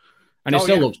 and it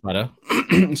still looks better.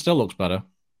 It still looks better.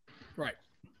 Right.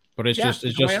 But it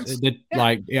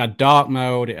had dark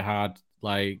mode. It had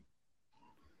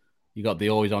you got the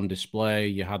always on display.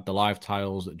 You had the live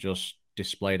tiles that just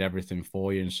displayed everything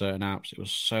for you in certain apps. It was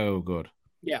so good.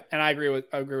 Yeah, and I agree with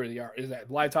the art. Is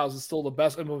that live tiles is still the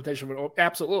best implementation of it?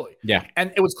 Absolutely. Yeah,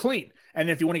 and it was clean. And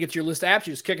if you want to get to your list of apps,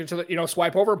 you just kick it to the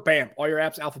swipe over, bam, all your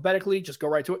apps alphabetically. Just go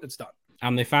right to it. It's done.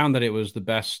 And they found that it was the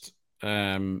best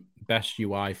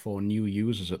UI for new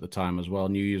users at the time as well.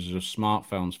 New users of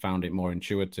smartphones found it more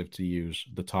intuitive to use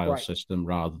the tile system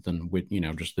rather than with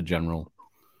just the general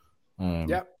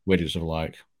widgets of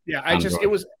Yeah,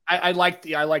 I liked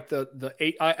the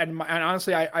 8 and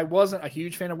honestly I wasn't a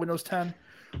huge fan of Windows 10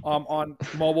 on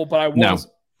mobile, but I was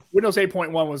Windows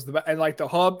 8.1 was the and the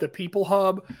hub, the people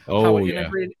hub, how it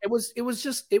integrated. It was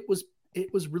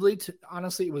really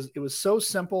honestly it was so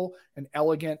simple and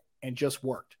elegant and just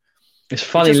worked. It's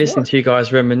funny listening to you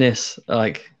guys reminisce.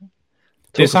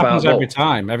 This happens every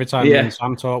time. Every time me and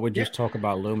Sam talk, we just talk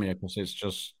about Lumia because it's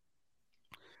just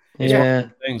one of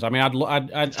the things. I mean,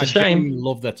 I'd genuinely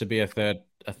love there to be a third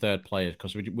player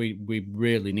because we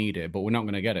really need it, but we're not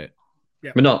going to get it.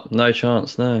 Yeah. We're not. No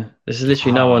chance. No. This is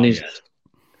literally no one who's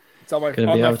going to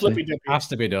be able to. Has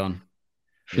to be done.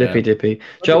 Flippy dippy. Do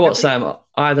you know what, Sam?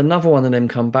 I had another one of them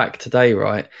come back today,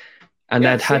 right? And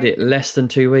they'd had it less than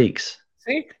 2 weeks.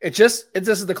 See, this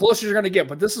is the closest you're going to get,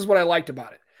 but this is what I liked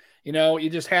about it. You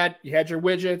had your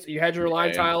widgets, you had your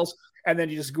live tiles, and then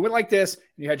you just go in like this, and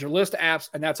you had your list of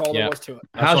apps, and that's all there was to it.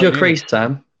 How's your crease,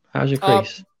 Sam? How's your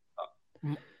crease?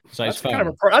 That's kind of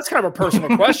a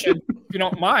personal question, if you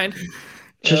don't mind.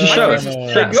 Just show us,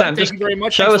 Sam. Just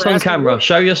show us on camera.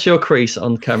 Show us your crease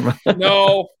on camera.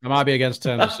 No, I might be against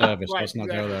terms of service. Let's not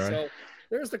go there. So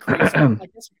there's the crease. I guess we can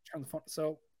turn the phone.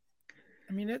 So,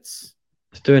 I mean, it's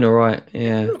doing all right.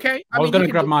 Yeah. Okay. I was going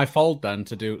to grab my Fold then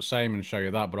to do the same and show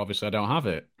you that, but obviously I don't have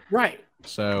it. Right.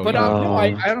 So, but no,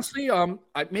 I honestly,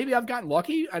 maybe I've gotten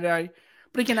lucky, but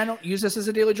again, I don't use this as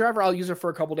a daily driver. I'll use it for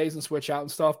a couple days and switch out and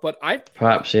stuff. But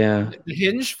the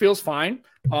hinge feels fine.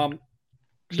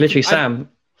 Literally, Sam,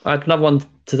 I had another one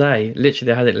today.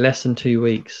 Literally, they had it less than 2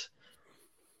 weeks,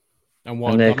 and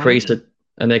their crease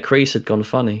had gone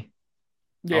funny.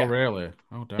 Yeah. Oh, really?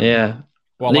 Oh, damn. Yeah.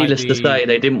 Well, needless to say,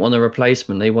 they didn't want a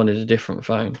replacement. They wanted a different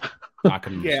phone. I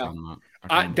can understand that.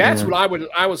 That's what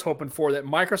I was hoping for. That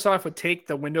Microsoft would take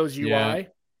the Windows UI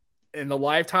and the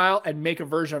live tile and make a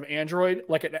version of Android,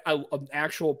 like an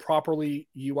actual properly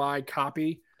UI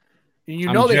copy.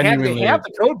 And they have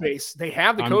the code base. They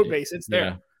have the code base. It's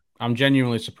there. I'm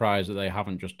genuinely surprised that they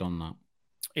haven't just done that.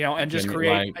 And just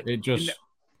create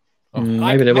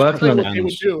maybe they're working on it. What they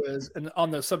would do is, and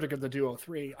on the subject of the Duo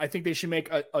 3, I think they should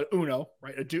make a Uno,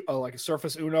 right? Like a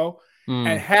Surface Uno, and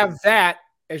have that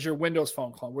as your Windows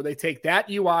phone clone, where they take that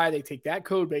UI, they take that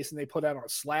code base, and they put that on a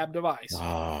slab device.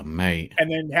 Oh, mate!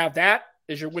 And then have that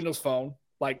as your Windows phone,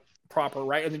 like proper,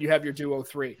 right? And then you have your Duo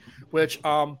 3, which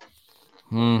I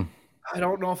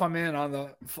don't know if I'm in on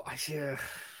the.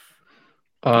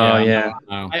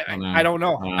 I don't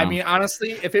know. I mean,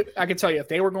 honestly, I can tell you, if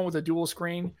they were going with a dual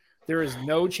screen, there is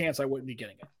no chance I wouldn't be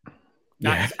getting it.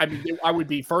 I mean, I would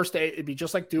be first day. It'd be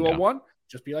just like Duo 1,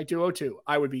 just be like Duo 2.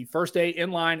 I would be first day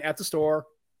in line at the store.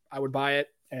 I would buy it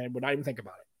and would not even think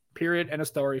about it. Period. End of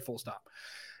story. Full stop.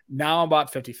 Now I'm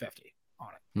about 50-50 on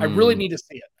it. I really need to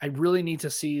see it. I really need to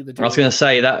see the Duo. I was going to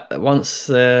say that once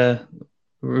the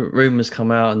rumors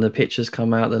come out and the pictures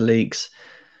come out, the leaks,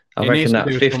 I reckon that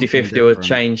 50-50 will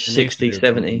change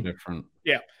 60-70.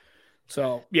 Yeah.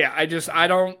 So, yeah, I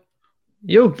don't.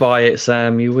 You'll buy it,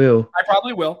 Sam. You will. I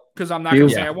probably will, because I'm not going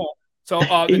to say I won't. So,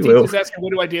 the team is asking,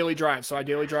 what do I daily drive? So, I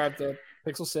daily drive the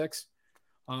Pixel 6.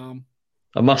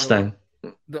 A Mustang.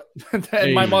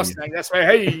 And my Mustang. That's right.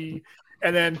 Hey.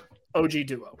 And then OG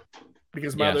Duo,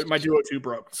 because my Duo 2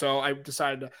 broke. So, I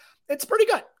decided it's pretty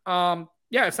good.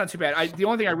 Yeah, it's not too bad. The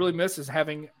only thing I really miss is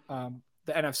having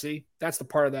the NFC. That's the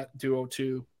part of that Duo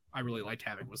 2 I really liked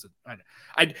having.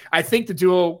 I think the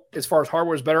Duo, as far as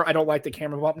hardware, is better. I don't like the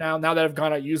camera bump now. Now that I've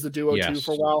gone out used the Duo 2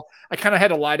 for a while, I kind of had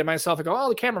to lie to myself and go, "Oh,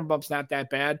 the camera bump's not that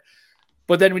bad."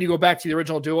 But then when you go back to the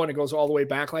original Duo and it goes all the way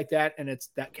back like that, and it's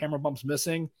that camera bump's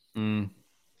missing, I'm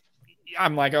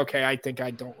like, okay, I think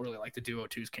I don't really like the Duo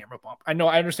 2's camera bump. I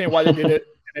understand why they did it,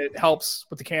 and it helps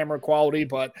with the camera quality,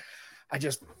 but I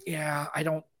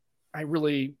don't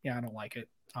like it.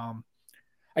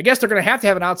 I guess they're going to have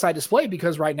an outside display,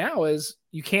 because right now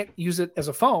you can't use it as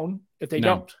a phone if they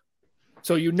don't.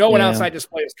 So an outside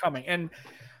display is coming. And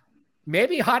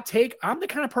maybe a hot take, I'm the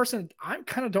kind of person, I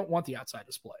kind of don't want the outside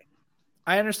display.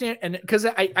 I understand. And because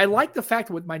I like the fact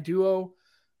that with my Duo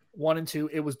 1 and 2,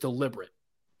 it was deliberate.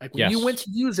 Like when you went to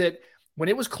use it, when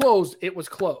it was closed, it was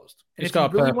closed. And if you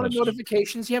really wanted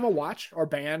notifications, you have a watch or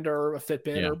band or a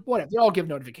Fitbit or whatever. They all give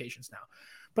notifications now.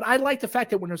 But I like the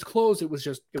fact that when it was closed, it was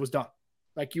done.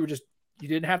 Like you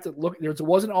didn't have to look. It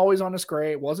wasn't always on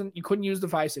display. You couldn't use the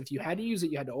device. If you had to use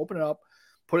it, you had to open it up,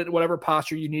 put it in whatever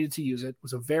posture you needed to use it. It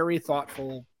was a very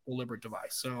thoughtful, deliberate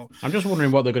device. So I'm just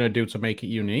wondering what they're going to do to make it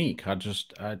unique. It'll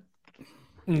have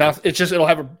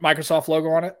a Microsoft logo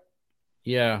on it.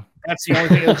 Yeah. That's the only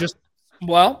thing.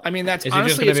 That's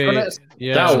honestly, it's going to.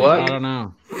 Yeah, that'll work. I don't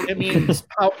know. It means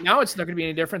now it's not going to be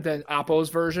any different than Oppo's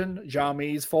version,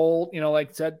 Xiaomi's Fold. Like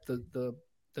I said, the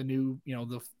new,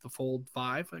 the Fold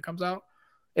 5 that comes out.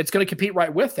 It's going to compete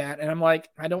right with that. And I'm like,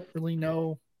 I don't really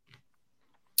know.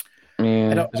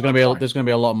 There's going to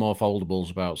be a lot more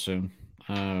foldables about soon.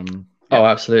 Oh,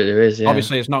 absolutely there is. Yeah.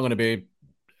 Obviously, it's not going to be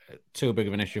too big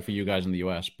of an issue for you guys in the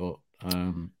US, but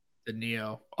the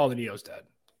Neo, the Neo's dead.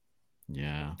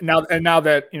 Yeah. Now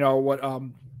that what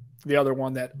the other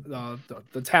one that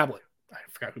the tablet, I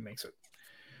forgot who makes it,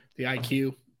 the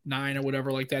IQ 9 or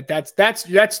whatever like that.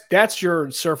 That's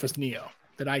your Surface Neo,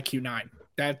 that IQ 9. Is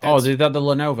that the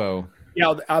Lenovo?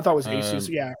 Yeah, I thought it was Asus,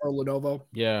 or Lenovo.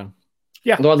 Yeah.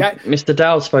 Yeah, the one Mr.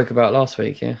 Dowd spoke about last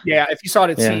week. Yeah. Yeah, if you saw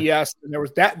it at CES, and there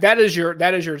was that is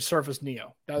your Surface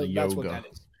Neo. That's what that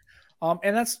is.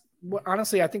 And that's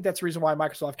honestly, I think that's the reason why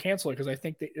Microsoft canceled it, because I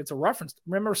think that it's a reference.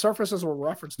 Remember, Surfaces were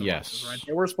reference devices, right?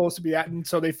 They were supposed to be that, and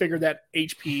so they figured that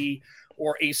HP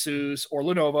or Asus or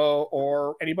Lenovo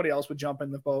or anybody else would jump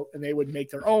in the boat, and they would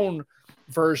make their own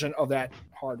version of that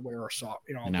hardware or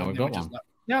software. Now we got one.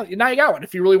 Now you got one.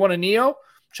 If you really want a Neo,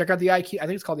 check out the IQ. I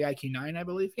think it's called the IQ 9, I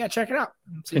believe. Yeah, check it out.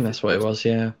 I think that's what it was.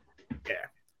 Yeah.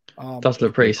 Yeah. It does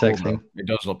look pretty sexy. It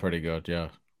does look pretty good. Yeah.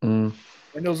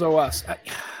 Windows OS.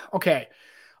 Okay.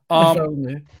 I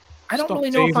don't really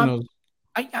know if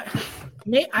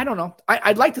I don't know.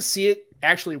 I'd like to see it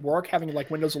actually work, having like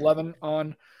Windows 11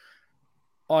 on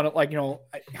it, like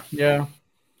yeah.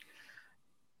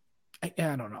 I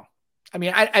don't know. I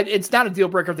mean, it's not a deal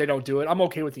breaker if they don't do it. I'm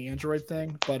okay with the Android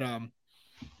thing, but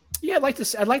yeah, I'd like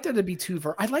there to be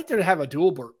I'd like there to have a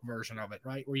dual boot version of it,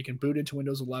 right, where you can boot into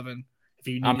Windows 11 if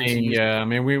you need I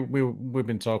mean, we've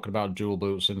been talking about dual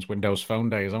boot since Windows Phone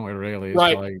days, haven't we? Really, it's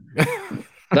right.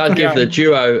 That'd give the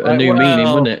Duo a new meaning,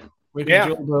 wouldn't it? We can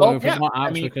dual boot. If it's not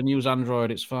apps, we can use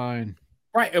Android. It's fine.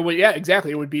 Right.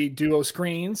 Exactly. It would be Duo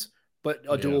screens, but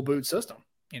a dual boot system.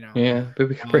 Yeah, it would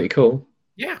be pretty cool.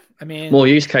 Yeah, I mean, more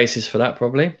use cases for that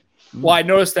probably. Well, I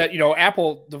noticed that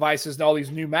Apple devices and all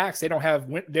these new Macs, they don't have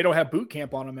Boot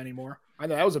Camp on them anymore. I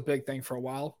know that was a big thing for a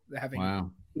while.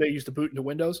 They used to boot into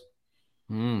Windows.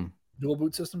 Dual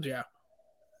boot systems, yeah.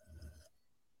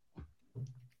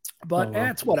 But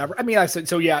it's whatever. I mean, I said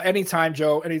so. Yeah, anytime,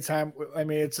 Joe. Anytime. I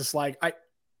mean, it's just like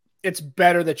it's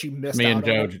better that you missed.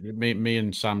 Me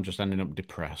and Sam just ended up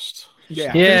depressed.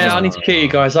 Yeah. I need to cheer you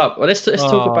guys up. Well, let's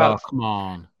talk about. Come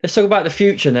on. Let's talk about the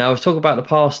future now. Let's talk about the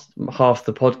past half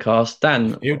the podcast.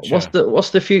 Dan, what's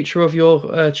the future of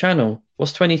your channel?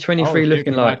 What's 2023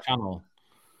 looking like? Channel.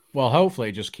 Well, hopefully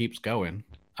it just keeps going.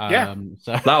 So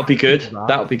that'll be good.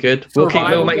 That'll be good.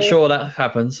 We'll make sure that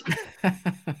happens.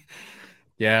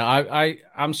 Yeah,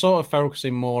 I'm sort of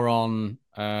focusing more on.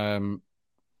 I'm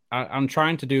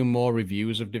trying to do more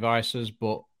reviews of devices,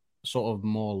 but sort of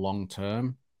more long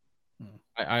term.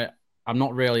 I'm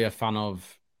not really a fan of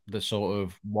the sort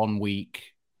of 1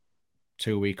 week,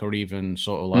 2 week, or even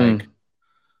sort of like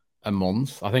a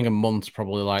month. I think a month's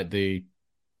probably like the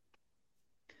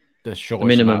shortest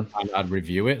minimum amount of time I'd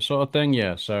review it, sort of thing.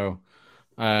 Yeah. So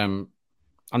I'm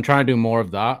trying to do more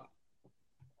of that,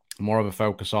 more of a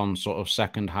focus on sort of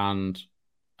secondhand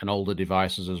and older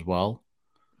devices as well.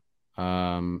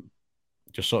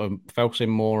 Just sort of focusing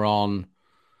more on,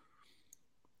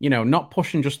 not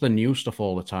pushing just the new stuff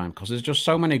all the time, because there's just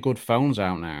so many good phones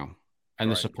out now,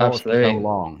 and the support for so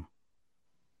long.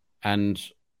 And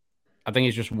I think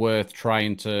it's just worth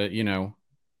trying to,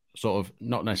 sort of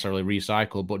not necessarily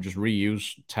recycle, but just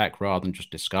reuse tech rather than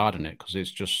just discarding it, because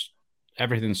it's just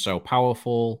everything's so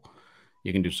powerful.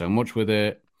 You can do so much with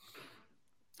it.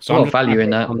 So I'm just value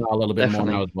in that a little bit more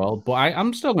now as well. But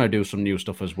I'm still going to do some new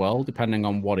stuff as well, depending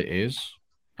on what it is.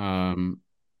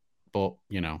 But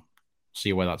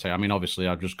see where that's at. I mean, obviously,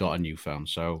 I've just got a new phone,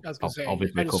 so I just saw the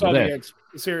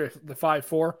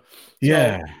 5.4.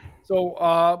 Yeah. So,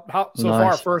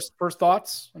 far, first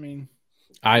thoughts? I mean,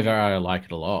 I like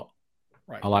it a lot.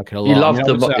 Right. I like it a lot. You loved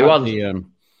the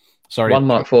sorry, 1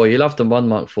 Mark IV. You loved the 1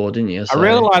 Mark IV, didn't you? So. I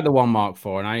really like the 1 Mark IV,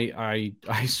 and I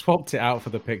swapped it out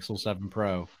for the Pixel 7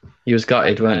 Pro. You was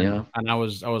gutted, weren't you? And I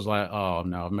was like, oh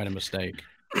no, I've made a mistake.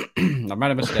 I've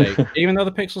made a mistake. Even though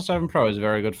the Pixel 7 Pro is a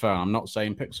very good phone, I'm not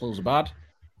saying Pixel's bad.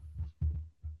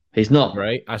 He's not.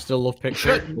 Great. I still love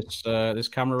Pixel. This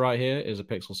camera right here is a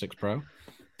Pixel 6 Pro.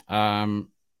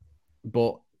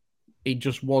 But it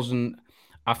just wasn't.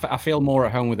 I feel more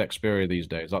at home with Xperia these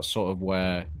days. That's sort of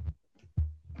where.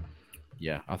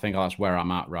 Yeah, I think that's where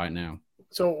I'm at right now.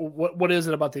 So what is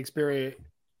it about the Xperia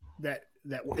that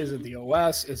is it the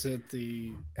OS? Is it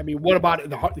the? I mean, what about it,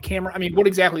 the camera? I mean, what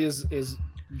exactly is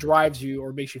drives you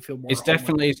or makes you feel more? It's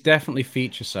definitely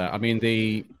feature set. I mean,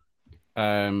 the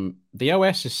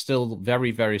OS is still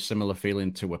very, very similar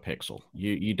feeling to a Pixel.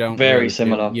 You don't very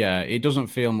similar. It doesn't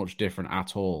feel much different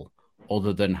at all,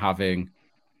 other than having.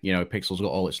 Pixel's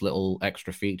got all its little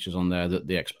extra features on there that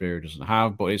the Xperia doesn't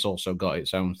have, but it's also got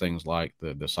its own things like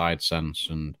the side sense,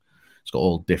 and it's got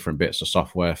all different bits of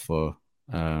software for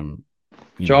I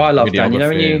love that.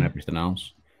 And everything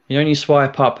else. When you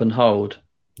swipe up and hold,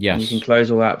 yes, you can close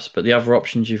all apps, but the other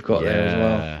options you've got there as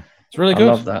well. It's really good.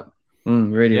 I love that.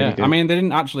 Really good. I mean, they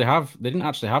didn't actually have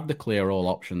the clear all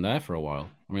option there for a while.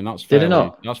 I mean, that's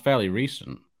fairly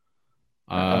recent.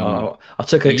 I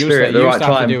took an Xperia at the right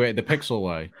time. To do it the Pixel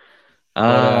way.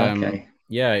 Okay.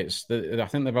 Yeah, I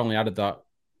think they've only added that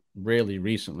really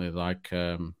recently. Like,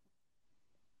 I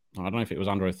don't know if it was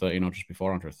Android 13 or just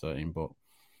before Android 13, but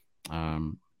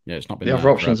it's not been. The other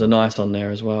options are nice on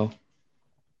there as well.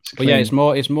 But yeah, it's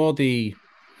more the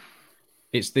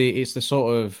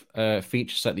sort of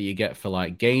feature set that you get for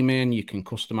like gaming. You can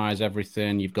customize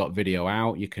everything. You've got video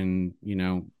out. You can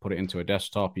put it into a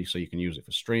desktop so you can use it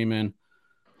for streaming.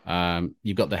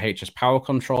 You've got the HS power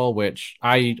control, which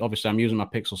I'm using my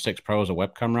Pixel 6 Pro as a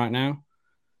webcam right now,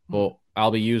 but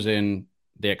I'll be using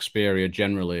the Xperia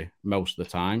generally most of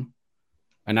the time,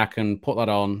 and I can put that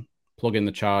on, plug in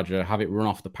the charger, have it run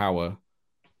off the power,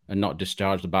 and not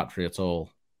discharge the battery at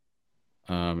all.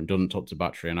 It doesn't touch the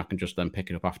battery, and I can just then pick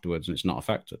it up afterwards, and it's not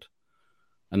affected.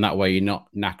 And that way, you're not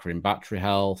knackering battery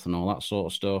health and all that sort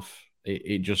of stuff.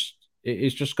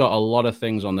 It's just got a lot of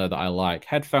things on there that I like.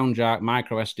 Headphone jack,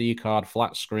 micro SD card,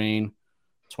 flat screen.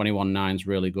 21.9 is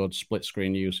really good. Split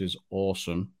screen use is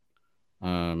awesome.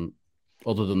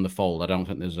 Other than the Fold, I don't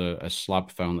think there's a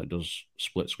slab phone that does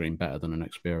split screen better than an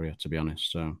Xperia, to be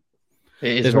honest. So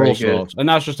there's all sorts, and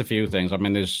that's just a few things. I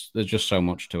mean, there's just so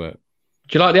much to it.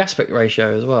 Do you like the aspect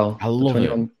ratio as well? I love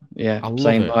it. Yeah,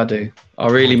 same. I do. I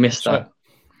really miss that.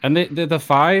 And the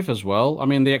 5 as well. I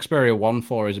mean, the Xperia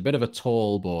 1.4 is a bit of a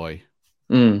tall boy.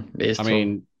 It is tall.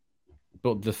 Mean,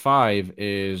 but the 5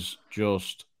 is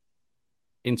just,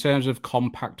 in terms of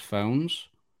compact phones,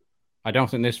 I don't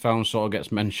think this phone sort of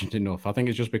gets mentioned enough. I think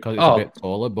it's just because it's a bit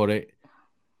taller, but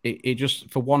it just,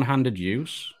 for one-handed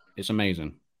use, it's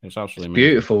amazing. It's absolutely amazing.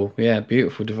 Beautiful. Yeah,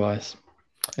 beautiful device.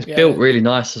 It's built really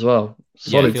nice as well.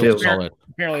 Solid build. Solid.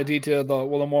 Apparently, the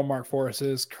 1 Mark IV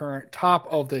is current top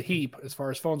of the heap as far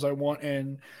as phones I want,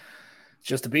 and it's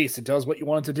just a beast. It does what you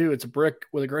want it to do. It's a brick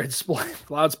with a great display,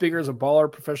 loudspeakers, a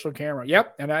baller professional camera.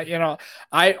 Yep. And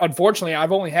I unfortunately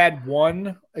I've only had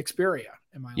one Xperia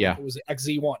in my life. It was the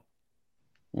XZ1.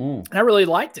 And I really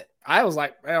liked it. I was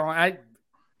like, I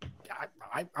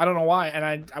don't know why.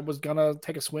 And I was gonna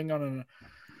take a swing on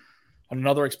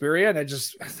another Xperia, and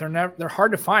they're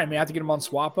hard to find. I mean, I have to get them on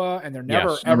Swappa, and they're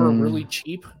never ever really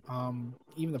cheap.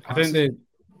 Even the I think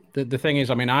the thing is,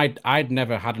 I mean, I'd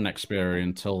never had an Xperia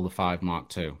until the 5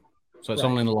 Mark II. So it's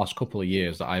only in the last couple of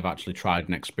years that I've actually tried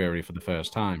an Xperia for the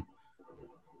first time.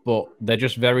 But they're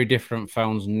just very different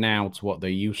phones now to what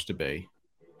they used to be.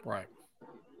 Right.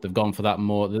 They've gone for that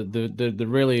more. They're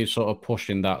really sort of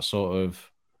pushing that sort of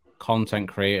content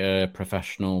creator,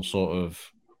 professional sort of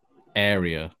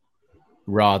area,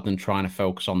 rather than trying to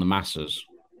focus on the masses.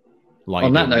 Like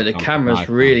on that note, the camera's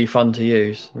really fun to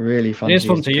use. Really fun. It is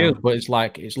fun to use, but it's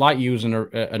like using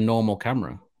a normal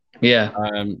camera. Yeah.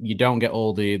 You don't get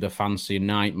all the fancy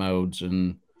night modes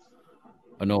and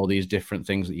all these different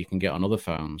things that you can get on other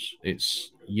phones.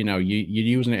 It's, you're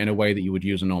using it in a way that you would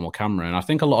use a normal camera. And I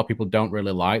think a lot of people don't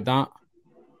really like that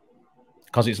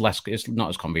because it's not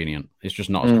as convenient. It's just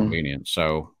not as convenient.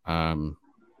 So,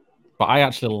 but I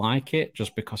actually like it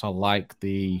just because I like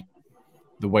the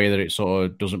way that it sort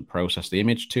of doesn't process the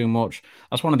image too much.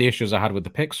 That's one of the issues I had with the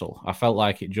Pixel. I felt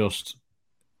like it just,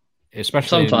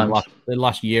 especially sometimes in the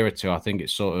last year or two, I think it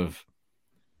sort of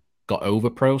got over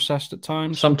processed at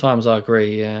times. Sometimes I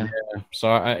agree, yeah.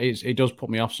 So it does put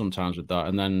me off sometimes with that,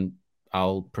 and then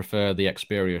I'll prefer the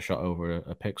Xperia shot over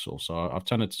a Pixel. So I've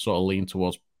tended to sort of lean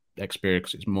towards Xperia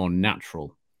because it's more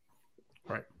natural.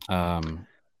 Right. And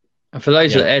for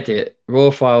those that edit, raw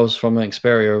files from an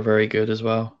Xperia are very good as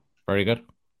well. Very good.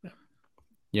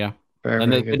 Yeah. Very,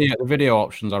 and very the video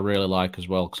options I really like as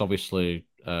well, because obviously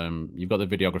you've got the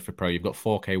Videography Pro, you've got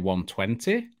 4K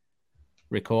 120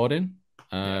 recording.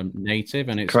 Native,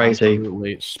 and it's crazy,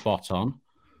 absolutely spot on.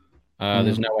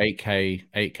 There's no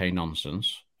 8K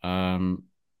nonsense.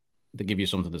 They give you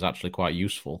something that's actually quite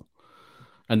useful,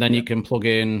 and then you can plug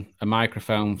in a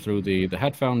microphone through the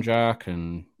headphone jack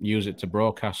and use it to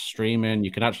broadcast streaming.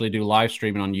 You can actually do live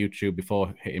streaming on YouTube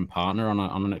before hitting partner on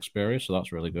an Xperia, so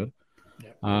that's really good.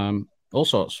 All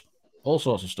sorts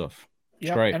of stuff.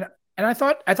 It's great. And I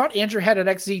thought Andrew had an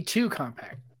XZ2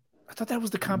 compact. I thought that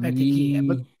was the compact that he had,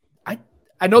 but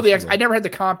I know I never had the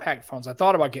compact phones. I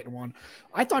thought about getting one.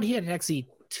 I thought he had an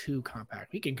XZ2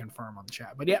 compact. We can confirm on the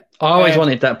chat. But yeah. I always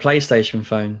wanted that PlayStation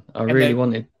phone. I really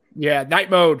wanted. Yeah,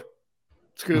 night mode.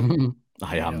 Scoop.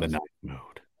 I am the night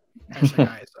mode. That's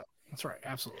right.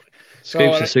 Absolutely.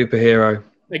 Scoop's a superhero.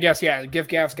 I guess, yeah.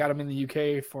 Gift Gaff's got him in the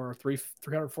UK for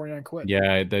 $349.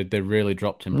 Yeah, they really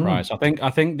dropped in price. I think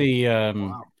the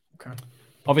wow. Okay.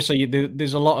 Obviously,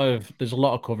 there's a lot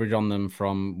of coverage on them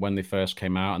from when they first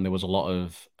came out, and there was a lot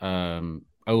of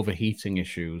overheating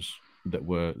issues that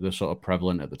were sort of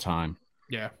prevalent at the time.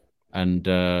 Yeah, and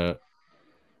Sony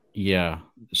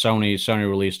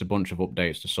released a bunch of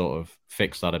updates to sort of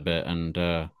fix that a bit, and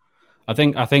I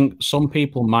think some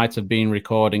people might have been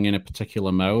recording in a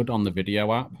particular mode on the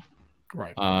video app,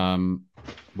 right?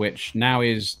 Which now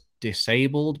is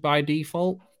disabled by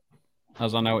default,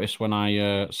 as I noticed when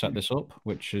I set this up,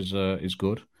 which is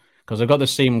good because I've got the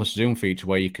seamless zoom feature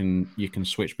where you can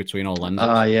switch between all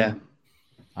lenses. Yeah,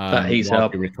 that heats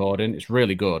up. Recording, it's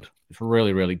really good. It's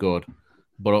really, really good,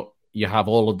 but you have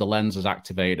all of the lenses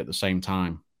activated at the same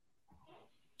time,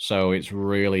 so it's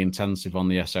really intensive on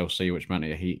the SoC, which meant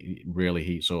it really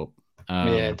heats up.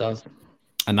 Yeah, it does,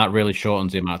 and that really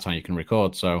shortens the amount of time you can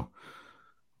record. So,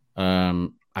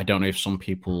 I don't know if some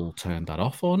people turned that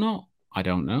off or not. I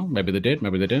don't know. Maybe they did,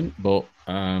 maybe they didn't. But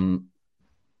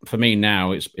for me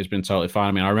now, it's been totally fine.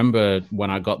 I mean, I remember when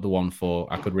I got the one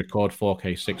I could record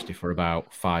 4K 60 for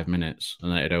about 5 minutes, and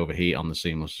then it'd overheat on the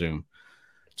seamless zoom.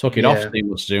 Took it off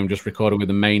seamless zoom, just recorded with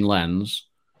the main lens.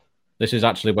 This is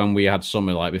actually when we had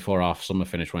summer, like before our summer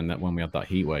finished, when we had that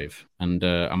heat wave, and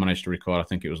I managed to record. I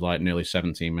think it was like nearly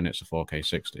 17 minutes of 4K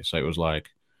 60. So it was like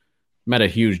made a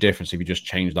huge difference if you just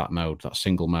changed that mode, that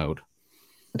single mode.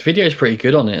 The video is pretty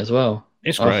good on it as well.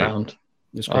 It's great.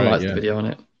 It's great. I like the video on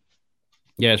it.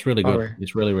 Yeah, it's really good.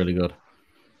 It's really, really good.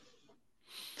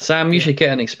 Sam, you should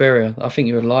get an Xperia. I think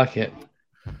you would like it.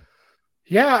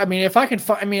 Yeah, I mean, if I can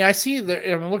find, I mean, I see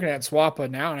that I'm looking at Swappa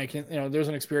now, and I can, there's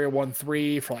an Xperia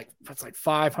 1.3 for it's like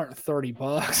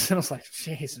 $530, and I was like,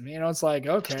 jeez, it's like,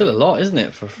 okay, still a lot, isn't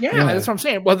it? That's what I'm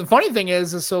saying. Well, the funny thing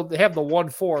is so they have the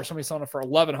 1.4, somebody's selling it for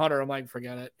 $1,100. I'm like,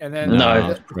 forget it. And then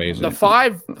that's crazy. The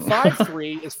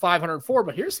 5.3 is $504.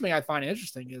 But here's something I find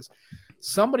interesting is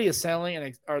somebody is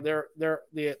selling,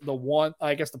 the one,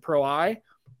 I guess the Pro I.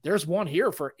 There's one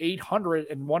here for $800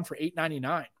 and one for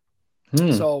 $899.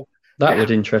 So. That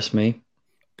would interest me.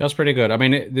 That's pretty good. I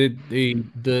mean,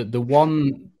 the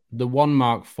one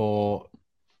Mark IV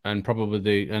and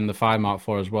probably the 5 Mark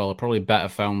IV as well are probably better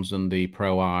phones than the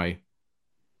Pro I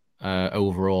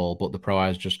overall. But the Pro I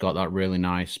has just got that really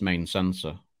nice main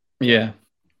sensor. Yeah.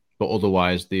 But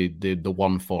otherwise, the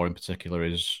 1.4 in particular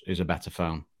is a better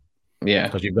phone. Yeah.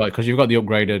 Because you've got the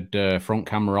upgraded front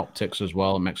camera optics as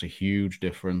well. It makes a huge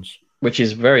difference. which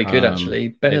is very good actually.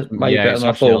 Better, maybe better than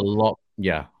I thought. A lot.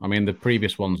 Yeah, I mean the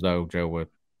previous ones though, Joe, were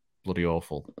bloody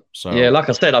awful. So yeah, like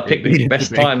I said, I picked the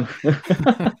best time.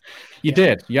 You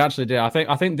did. You actually did. I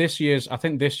think this year's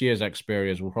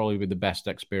Xperias will probably be the best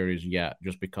Xperias yet,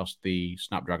 just because the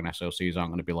Snapdragon SoCs aren't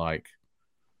going to be like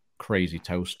crazy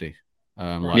toasty,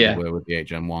 like they were with the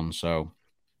HM1. So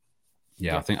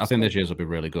yeah, I think this year's will be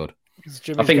really good.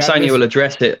 I think Sony will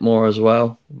address it more as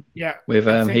well. Yeah, with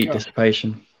heat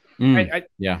dissipation. And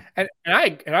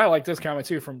I like this comment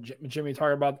too from Jimmy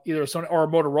talking about either Sony or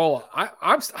Motorola.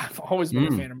 I've always been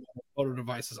a fan of Moto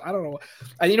devices. I don't know,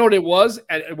 and you know what it was.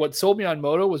 And what sold me on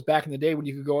Moto was back in the day when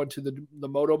you could go into the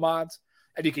Moto mods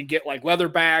and you can get like leather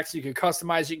backs, you can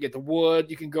customize, you can get the wood,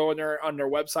 you can go in there on their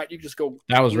website, you can just go.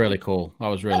 That was really cool. That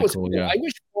was really cool. Yeah,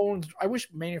 I wish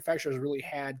manufacturers really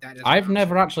had that. I've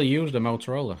never actually used a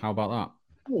Motorola. How about that?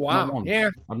 Oh, wow. Yeah,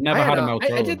 I've never had a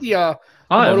Motorola. I did the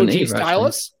Moto G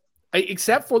stylus.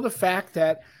 Except for the fact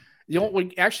that the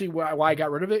only why I got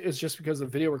rid of it is just because the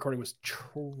video recording was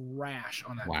trash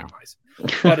on that device.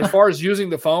 But as far as using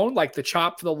the phone, like the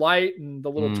chop for the light and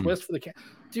the little twist for the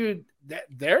dude,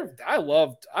 I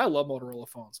love Motorola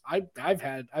phones. I've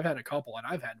had a couple and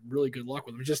I've had really good luck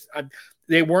with them. Just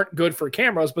they weren't good for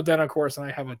cameras, but then of course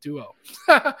I have a Duo.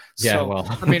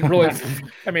 Obviously,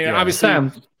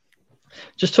 Sam,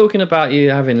 just talking about you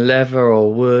having leather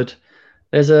or wood,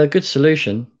 there's a good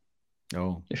solution.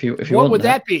 Oh, if you what want would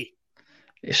that be?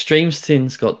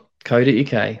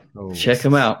 Streamstins.co.uk. Oh, check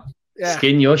them out. Yeah.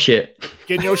 Skin your shit.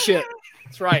 Skin your shit.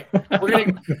 That's right. We're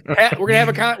gonna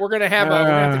have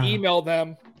to email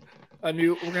them a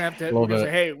new. We're gonna have to say,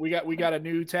 hey, we got a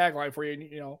new tagline for you.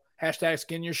 You know, hashtag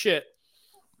skin your shit.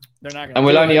 They're not gonna. And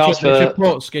we'll only ask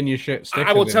for skin your shit.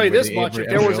 I will tell you this much: if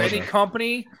there was any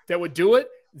company that would do it,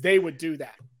 they would do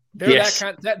that. They're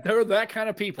that kind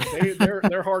of people.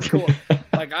 They're hardcore.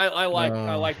 Like I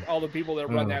like all the people that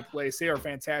run that place. They are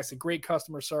fantastic. Great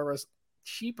customer service,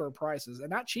 cheaper prices, and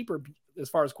not cheaper as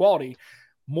far as quality,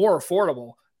 more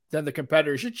affordable than the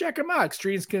competitors. You should check them out.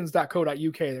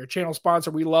 Extremeskins.co.uk. Their channel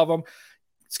sponsor. We love them.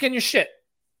 Skin your shit.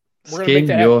 We're gonna make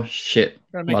that your shit.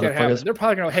 We're gonna make that happen. They're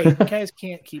probably gonna hey, you guys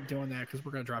can't keep doing that because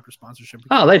we're gonna drop your sponsorship.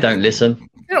 Oh, they don't listen.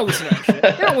 They don't listen to us. Shit.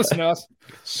 They don't listen to us.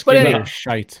 But anyway,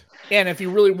 shite. And if you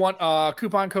really want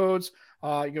coupon codes,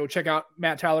 you go check out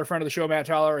Matt Tyler, friend of the show, Matt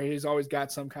Tyler. He's always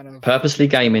got some kind of Purposely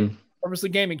Gaming.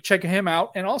 Check him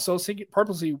out. And also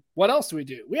Purposely, what else do we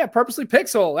do? We have Purposely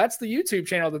Pixel. That's the YouTube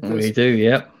channel that we do,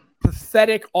 yep.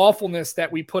 Pathetic awfulness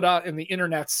that we put out in the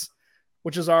internets,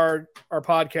 which is our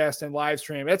podcast and live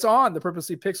stream. It's on the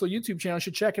Purposely Pixel YouTube channel. You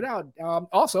should check it out.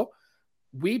 Also,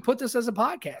 we put this as a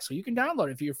podcast, so you can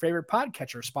download it for your favorite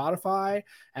podcatcher: Spotify,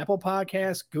 Apple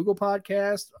Podcasts, Google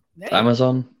Podcasts,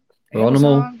 Amazon. We're on them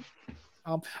all.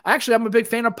 Actually, I'm a big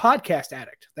fan of Podcast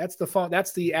Addict. That's the phone.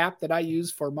 That's the app that I use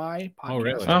for my podcast. Oh,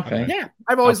 really? Okay. Yeah,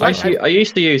 I've always liked. I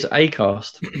used to use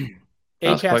Acast.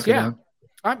 Acast, yeah.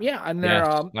 And there,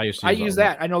 I use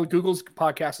that. I know Google's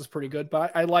podcast is pretty good,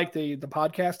 but I like the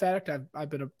Podcast Addict. I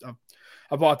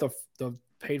bought the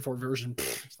paid for version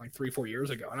like 3-4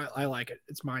 years ago, and I like it.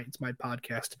 It's my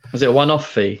podcast. Was it a one-off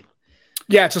fee?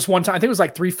 Yeah, it's just one time. I think it was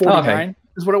like $3.49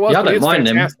 is what it was. Yeah, I don't mind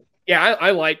them. Yeah,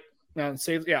 I like.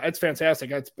 It's fantastic.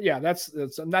 We're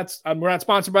not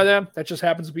sponsored by them. That just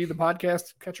happens to be the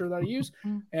podcast catcher that I use,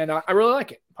 and I really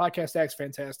like it. Podcast Act's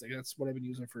fantastic. That's what I've been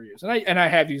using for years, and I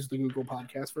have used the Google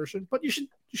podcast version. But you should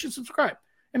subscribe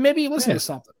and maybe listen to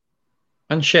something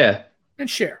and share.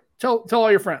 Tell all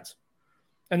your friends,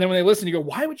 and then when they listen, you go,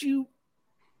 "Why would you?"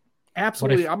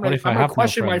 Absolutely, I'm gonna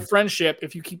question my friendship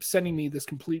if you keep sending me this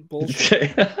complete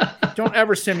bullshit. Don't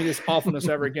ever send me this awfulness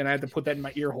ever again. I had to put that in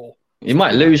my ear hole. You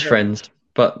might lose friends,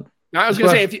 but I was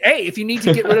going to say, if you need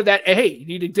to get rid of that, you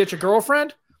need to ditch a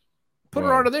girlfriend, put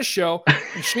her onto this show,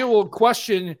 and she will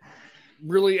question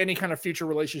really any kind of future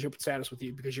relationship status with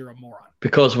you because you're a moron.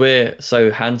 Because we're so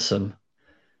handsome.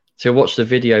 So you'll watch the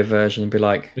video version and be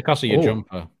like, because of your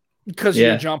jumper. Because of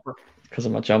your jumper. Because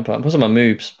of my jumper. Because of my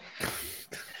moves.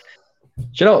 Do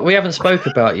you know what we haven't spoke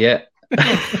about yet?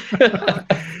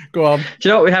 Go on. Do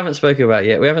you know what we haven't spoken about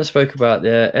yet? We haven't spoke about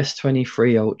the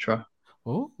S23 Ultra.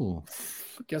 Oh,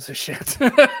 gives a shit. No,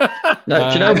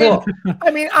 do you know what? I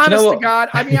mean, honest to God,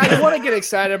 I want to get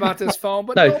excited about this phone,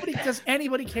 but does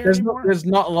anybody care anymore? There's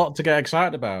not a lot to get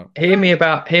excited about. Hear me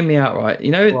out, right? You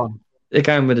know, they're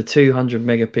going with a 200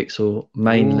 megapixel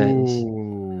main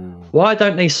lens. Why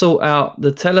don't they sort out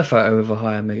the telephoto with a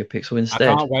higher megapixel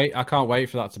instead? I can't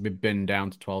wait for that to be binned down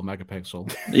to 12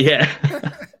 megapixel. Yeah.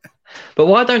 But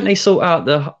why don't they sort out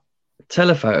the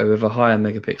telephoto with a higher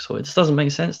megapixel? It just doesn't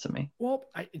make sense to me. Well,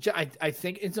 I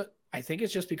think I think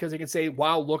it's just because they can say,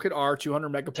 "Wow, look at our 200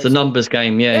 megapixel." It's a numbers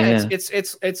game, yeah.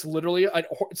 It's literally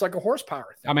it's like a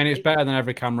horsepower thing. I mean, it's better than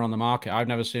every camera on the market. I've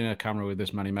never seen a camera with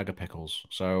this many megapixels,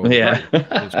 so yeah,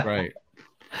 it's great.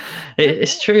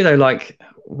 It's true though. Like,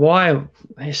 why?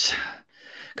 It's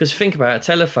because think about it. A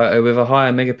telephoto with a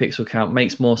higher megapixel count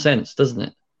makes more sense, doesn't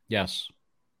it? Yes.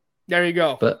 There you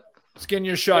go. But skin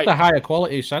your shite. The higher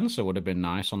quality sensor would have been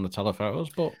nice on the telephotos,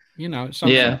 but it's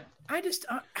something. Yeah. We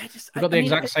got the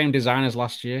exact same design as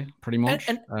last year, pretty much.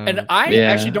 And I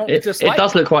actually don't dislike it.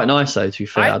 Does look quite nice though. To be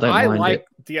fair, I don't mind like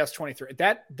it. the S23.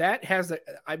 That has the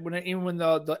even when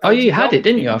the oh, you had it,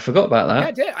 didn't you? I forgot about that. Yeah,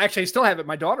 I did. Actually, I still have it.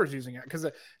 My daughter's using it because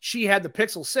she had the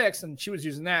Pixel 6 and she was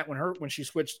using that when she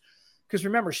switched. Because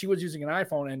remember, she was using an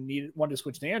iPhone and wanted to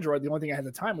switch to Android. The only thing I had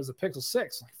at the time was the Pixel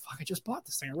 6. Like, fuck, I just bought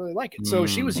this thing. I really like it. So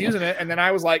she was using it, and then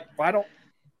I was like, why don't?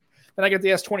 Then I get the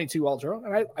S22 Ultra,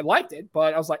 and I liked it,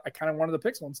 but I was like, I kind of wanted the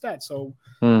Pixel instead. So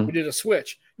we did a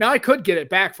switch. Now I could get it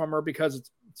back from her because it's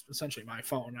essentially my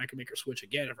phone. I could make her switch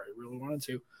again if I really wanted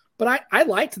to. But I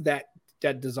liked that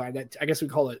design. That I guess we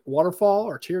call it waterfall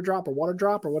or teardrop or water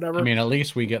drop or whatever. I mean, at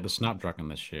least we get the Snapdragon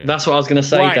this year. That's what I was going to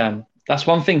say, right. Dan. That's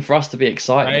one thing for us to be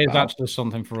excited about. It's actually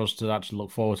something for us to actually look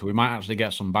forward to. We might actually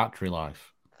get some battery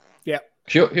life. Yeah.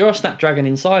 You're a Snapdragon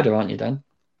insider, aren't you, Dan?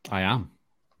 I am.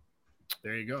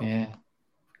 There you go. Yeah.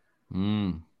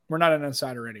 We're not an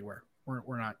insider anywhere.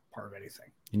 We're not part of anything.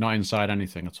 You're not inside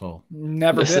anything at all.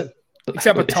 Never did.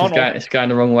 Except a tunnel. It's going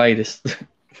the wrong way. This.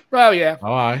 Well, yeah.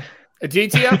 Oh, aye.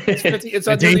 Aditya, it's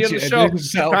at the end of the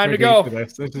show. Time to go.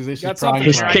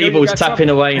 His keyboard's tapping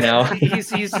away now.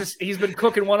 He's been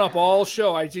cooking one up all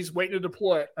show. He's waiting to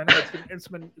deploy it. I know it's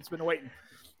been waiting.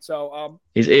 So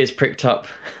his ears pricked up.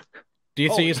 Do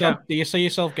you see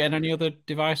yourself getting any other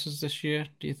devices this year?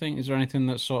 Do you think? Is there anything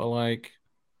that's sort of like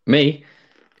me?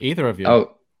 Either of you?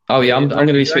 Oh yeah. I'm going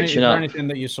to be switching up. Is there anything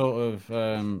that you sort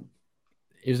of?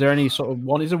 Is there any sort of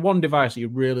one? Is there one device that you're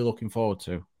really looking forward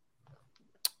to?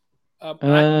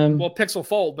 Pixel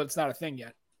Fold, but it's not a thing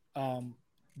yet.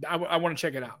 I want to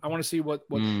check it out. I want to see what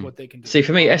they can do. See,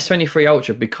 for me, S23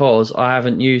 Ultra, because I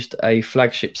haven't used a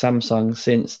flagship Samsung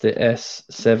since the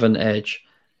S7 Edge.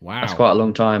 Wow, that's quite a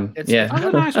long time. It's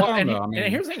a nice phone, and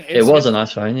here's the thing: it was a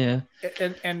nice phone, yeah.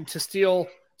 And to steal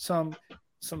some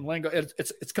lingo,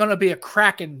 it's going to be a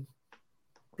cracking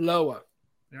blower.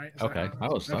 Right? Okay,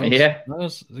 that was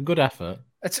a good effort.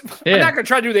 I'm not going to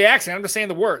try to do the accent. I'm just saying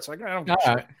the words. Like I don't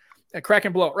know. A crack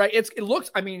and blow, right? It looks.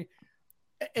 I mean,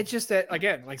 it's just that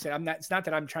again, like I said, it's not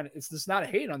that I'm trying to. It's just not a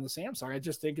hate on the Samsung. I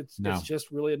just think it's just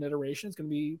really an iteration. It's going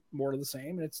to be more of the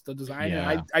same. And it's the design. Yeah.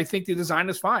 And I think the design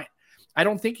is fine. I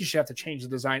don't think you should have to change the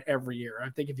design every year. I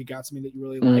think if you got something that you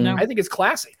really like, I think it's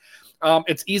classy.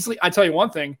 It's easily. I tell you one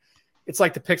thing. It's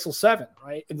like the Pixel 7,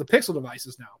 right? And the Pixel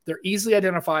devices now, they're easily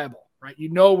identifiable, right? You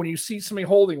know when you see somebody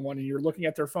holding one and you're looking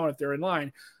at their phone if they're in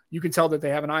line. You can tell that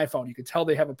they have an iPhone. You can tell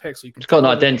they have a Pixel. It's got an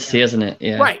identity, isn't it?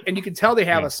 Yeah. Right. And you can tell they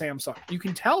have a Samsung. You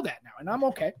can tell that now. And I'm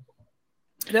okay.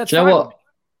 That's Do you know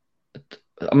what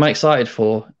I'm excited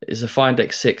for is the Find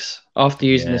X6. After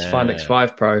using this Find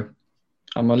X5 Pro,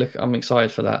 I'm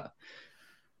excited for that.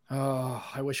 Oh,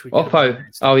 I wish we could. Oppo.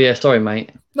 Oh, yeah. Sorry,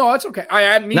 mate. No, that's okay.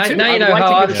 Me too. Now you know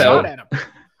how I felt.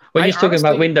 When you're talking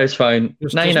about Windows Phone,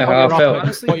 now you know how I felt.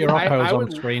 Honestly, put your Oppos on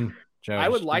the screen, Joe. I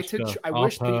would like to. I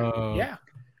wish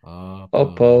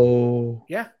Oppo.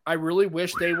 Yeah, I really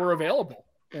wish they were available.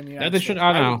 They should.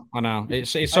 I know. It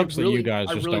sucks that you guys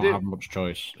just don't have much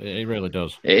choice. It really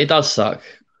does. It does suck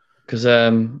because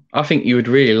I think you would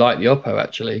really like the Oppo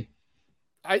actually.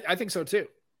 I think so too.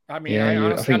 I mean,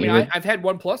 I've had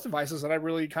OnePlus devices and I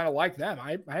really kind of like them.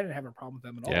 I didn't have a problem with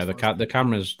them at all. Yeah, the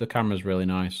camera's really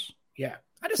nice. Yeah.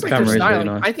 I just like their style.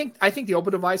 Really nice. I think the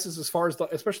Oppo devices, as far as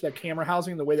especially that camera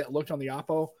housing, the way that looked on the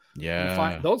Oppo,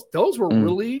 those were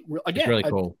really again really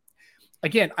cool.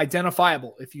 Again,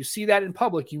 identifiable. If you see that in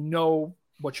public, you know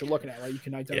what you're looking at, right? You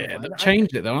can identify. Yeah, they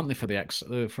changed it though, aren't they? For the X,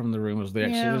 from the rumors, the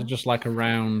X it was just like a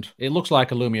round. It looks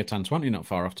like a Lumia 1020, not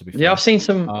far off to be fair. Yeah, I've seen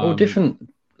some all different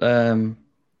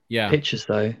pictures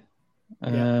though. So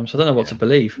I don't know what to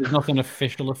believe. There's nothing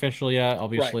official yet.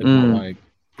 Obviously, right.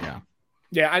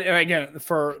 Yeah, and again,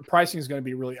 for pricing is going to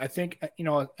be really. I think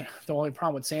the only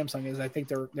problem with Samsung is I think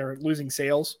they're losing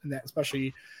sales, and that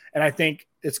especially, and I think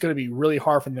it's going to be really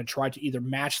hard for them to try to either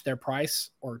match their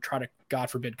price or try to, God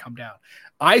forbid, come down.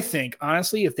 I think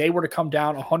honestly, if they were to come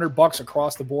down $100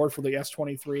 across the board for the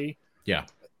S23,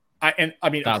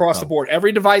 across the board,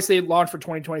 every device they launch for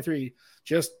 2023,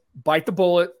 just bite the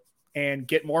bullet and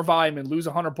get more volume and lose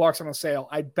 $100 on a sale.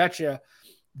 I bet you.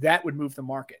 That would move the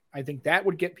market. I think that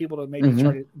would get people to maybe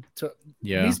try to at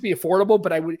least be affordable,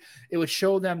 but it would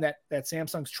show them that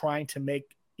Samsung's trying to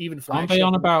make even flagship. Aren't they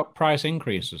on about price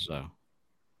increases though?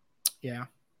 Yeah.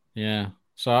 Yeah.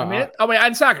 So I mean,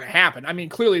 it's not going to happen. I mean,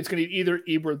 clearly it's going to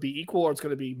either be equal or it's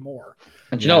going to be more.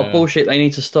 And do you know what bullshit they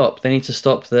need to stop? They need to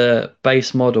stop the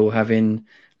base model having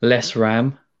less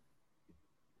RAM.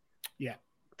 Yeah.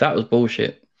 That was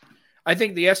bullshit. I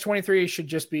think the S23 should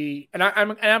just be, and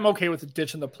I'm okay with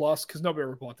ditching the Plus because nobody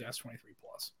ever bought the S23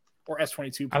 Plus or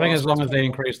S22 Plus. I think as long as they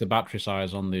increase the battery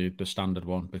size on the standard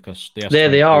one, because the S22, there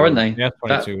they are, aren't they? The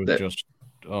S22 was just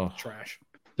trash.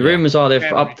 The rumors are they've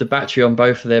upped the battery on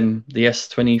both of them, the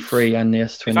S23 and the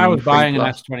S23. If I was buying an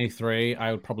S23,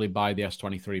 I would probably buy the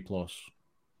S23 Plus.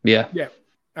 Yeah. Yeah.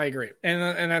 I agree,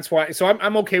 and that's why. So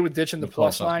I'm okay with ditching the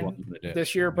Plus line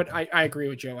this year, but I agree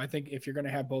with Joe. I think if you're going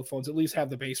to have both phones, at least have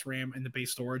the base RAM and the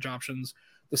base storage options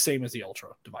the same as the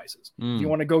Ultra devices. If you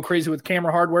want to go crazy with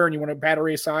camera hardware and you want a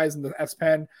battery size and the S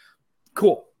Pen,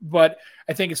 cool. But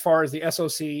I think as far as the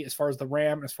SoC, as far as the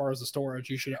RAM, as far as the storage,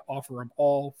 you should offer them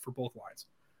all for both lines.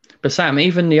 But Sam,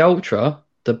 even the Ultra,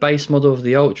 the base model of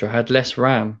the Ultra had less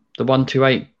RAM. The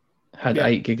 128 had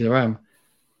 8 gigs of RAM.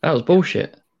 That was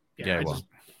bullshit. Yeah, well.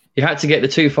 You had to get the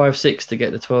 256 to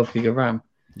get the 12 gig of RAM.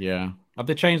 Yeah. Have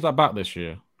they changed that back this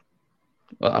year?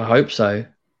 Well, I hope so.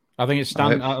 I think it's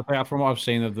standard. From what I've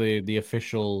seen of the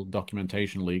official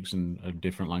documentation leaks in a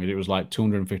different language, it was like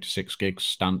 256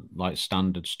 gigs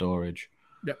standard storage.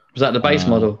 Yeah. Was that the base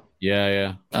model?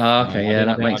 Yeah. Okay,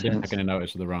 that makes sense. I didn't take any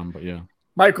notice of the RAM, but yeah.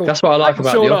 Michael, that's what I like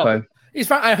about the Oppo. He's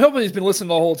fine. I hope he's been listening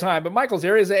the whole time. But Michael's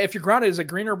area is that if you're grounded, is it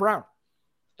green or brown?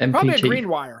 MPG. Probably a green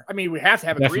wire. I mean, we have to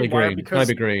have a Definitely green wire because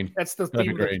be green. That's the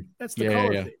theme. That's the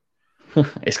color theme.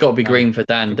 It's got to be green for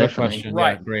Dan, definitely. Question.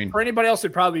 Right. Yeah, green. For anybody else,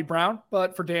 it'd probably be brown,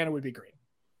 but for Dan, it would be green.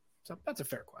 So that's a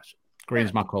fair question.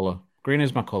 Green's my color. Green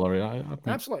is my color. I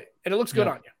Absolutely, and it looks good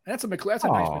on you. That's a nice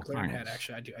McLaren hat,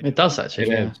 actually. I do. It does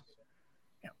actually. Yeah.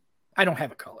 I don't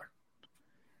have a color.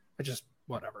 I just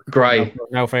whatever. Gray.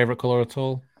 No favorite color at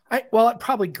all.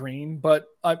 Probably green, but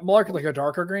more like a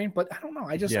darker green. But I don't know.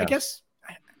 I guess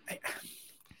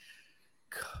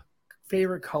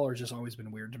favorite color has just always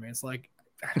been weird to me. It's like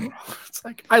I don't know. It's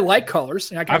like I like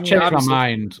colors. I've changed my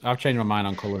mind. I've changed my mind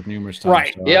on colors numerous times.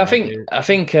 Right. So yeah, I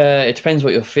think it depends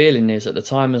what your feeling is at the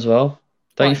time as well.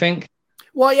 Don't you think?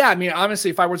 Well, yeah. I mean,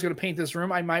 honestly, if I was going to paint this room,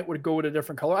 I would go with a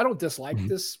different color. I don't dislike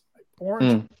this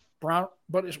orange, brown,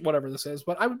 but it's whatever this is.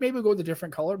 But I would maybe go with a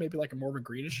different color, maybe like a more of a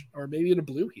greenish, or maybe in a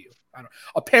blue hue. I don't know,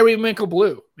 a periwinkle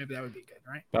blue. Maybe that would be good,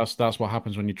 right? That's what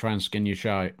happens when you try and skin your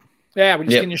shite. Yeah, when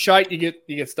you skin your shite, you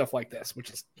get stuff like this, which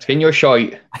is skin your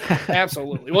shite.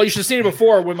 Absolutely. Well, you should have seen it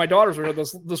before when my daughters were here.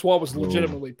 This wall was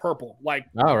legitimately purple. Like,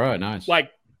 oh right, nice.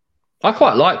 Like, I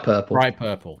quite like purple. Bright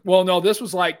purple. Well, no, this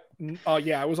was like, it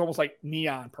was almost like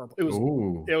neon purple. It was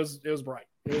bright. It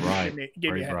was bright. It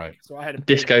gave me a bright. So I had to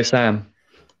Disco Sam.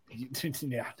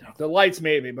 Yeah, the lights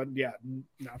maybe, but yeah,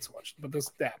 not so much. But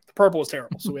the purple was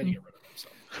terrible, so we had to get rid of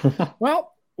them. So,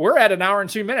 well. We're at an hour and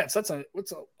 2 minutes. That's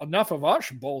enough of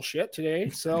us bullshit today.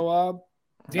 So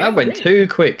that went too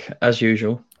quick as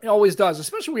usual. It always does,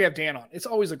 especially when we have Dan on. It's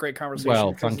always a great conversation.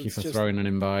 Well, thank you for throwing an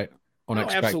invite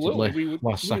unexpectedly.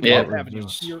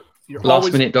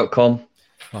 Lastminute.com.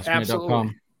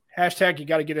 Lastminute.com. Hashtag you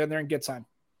got to get in there and get some.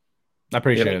 I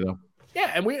appreciate it though.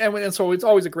 Yeah, and so it's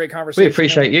always a great conversation. We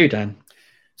appreciate you, Dan.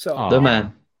 So the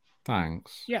man.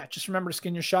 Thanks. Yeah, just remember to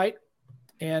skin your shite.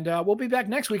 And we'll be back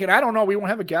next week. And I don't know, we won't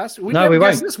have a guest. We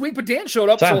won't this week, but Dan showed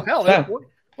up. Sam, so hell,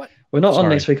 what? We're not on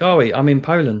next week, are we? I'm in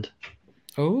Poland.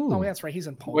 Oh, that's right. He's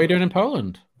in Poland. What are you doing in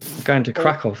Poland? Going to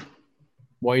Krakow.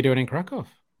 What are you doing in Krakow?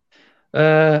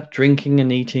 Drinking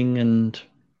and eating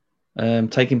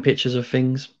and taking pictures of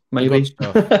things. Maybe.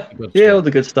 Good all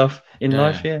the good stuff in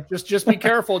life. Yeah. Just be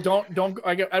careful. Don't.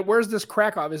 Where's this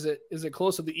Krakow? Is it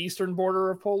close to the eastern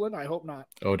border of Poland? I hope not.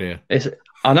 Oh dear.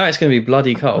 I know it's going to be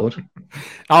bloody cold.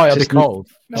 It'll be cold.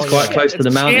 It's quite close to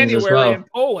the mountains as well. In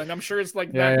Poland, I'm sure it's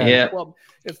like that. Yeah.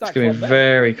 It's not. It's going to be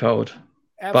very cold.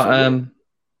 Absolutely.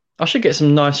 But I should get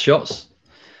some nice shots.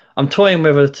 I'm toying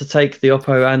whether to take the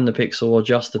Oppo and the Pixel or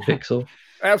just the Pixel.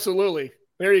 Absolutely.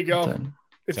 There you go.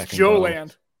 It's Joe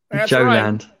Land. Joe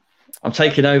Land. I'm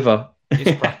taking over.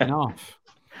 He's cracking off.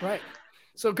 Right.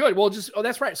 So good. Well,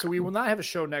 that's right. So we will not have a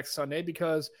show next Sunday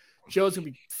because Joe's gonna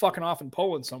be fucking off in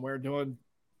Poland somewhere doing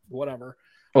whatever.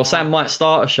 Well, Sam might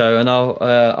start a show, and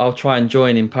I'll try and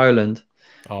join in Poland.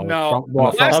 Oh, no,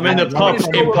 I'm in the pub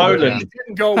in Poland. It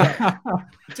didn't go well.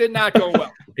 It did not go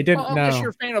well. It didn't. Unless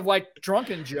you're a fan of like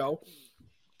drunken Joe.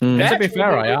 To be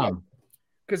fair, I am.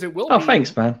 Because it will. Oh,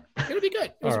 thanks, man. It'll be good.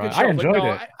 It was All a good right. show. I enjoyed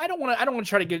it. I don't want to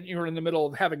try to get you're in the middle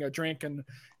of having a drink and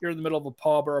you're in the middle of a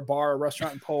pub or a bar or a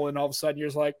restaurant in Poland. And all of a sudden, you're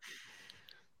just like,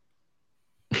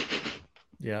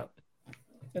 yeah.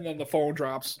 And then the phone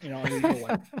drops, you know.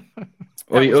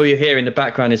 All you hear in the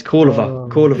background is call of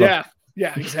her.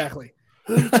 Yeah, exactly.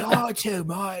 Who you talking to,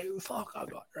 mate? Fuck, I'm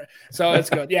not right. So it's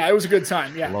good. Yeah, it was a good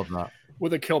time. Yeah, I love that.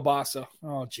 With a kielbasa.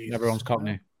 Oh, geez. Everyone's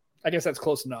Cockney. I guess that's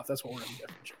close enough. That's what we're going to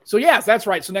get. So, yes, that's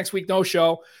right. So next week, no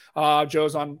show.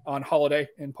 Joe's on holiday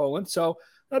in Poland. So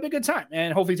that'll be a good time.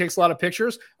 And hopefully he takes a lot of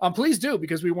pictures. Please do,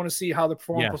 because we want to see how the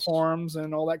performer performs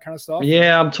and all that kind of stuff.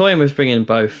 Yeah, I'm toying with bringing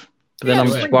both. But then I'm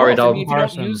just worried.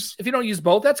 If you don't use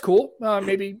both, that's cool.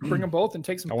 Maybe bring them both and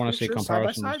take some pictures side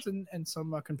by side and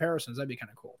some comparisons. That'd be kind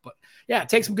of cool. But yeah,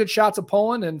 take some good shots of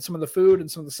Poland and some of the food and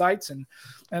some of the sights, and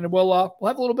we'll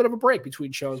have a little bit of a break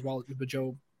between shows while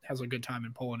Joe has a good time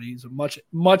in Poland. He's a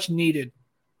much needed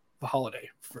holiday.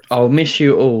 I'll miss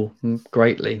you all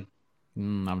greatly.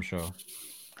 I'm sure.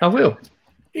 I will.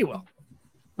 He will.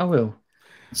 I will.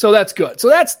 So that's good. So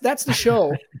that's the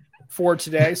show. For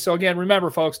today. So again, remember,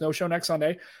 folks, no show next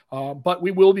Sunday, but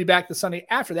we will be back the Sunday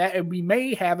after that, and we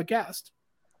may have a guest.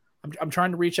 I'm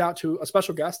trying to reach out to a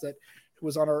special guest that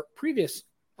was on our previous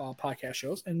podcast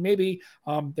shows, and maybe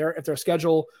if their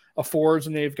schedule affords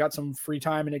and they've got some free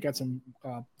time and they got some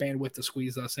bandwidth to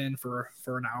squeeze us in for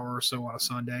an hour or so on a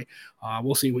Sunday,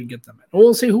 we'll see if we can get them in.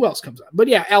 We'll see who else comes on. But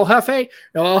yeah, El Jefe.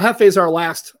 El Jefe is our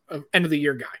last end of the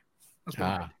year guy. That's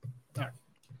what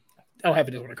El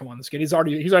Jefe doesn't want to come on this kid. He's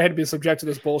already had to be subject to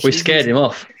this bullshit. We scared him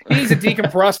off. He needs to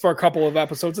decompress for a couple of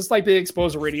episodes. It's like being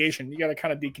exposed to radiation. You got to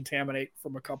kind of decontaminate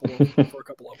for a couple of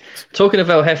weeks. Talking of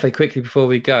El Jefe, quickly before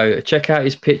we go, check out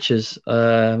his pictures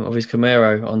of his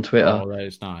Camaro on Twitter. Oh, that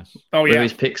is nice. Oh yeah,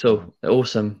 with his Pixel,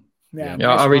 awesome. Yeah,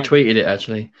 I retweeted it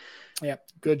actually. Yeah,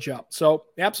 good job. So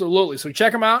absolutely. So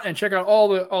check them out and check out all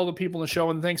the people in the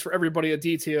show. And thanks for everybody,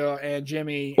 Aditya and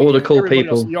Jimmy, all the cool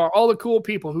people. All the cool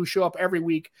people who show up every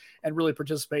week and really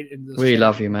participate in this. We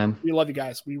love you, man. We love you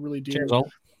guys. We really do. Cheers,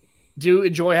 do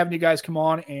enjoy having you guys come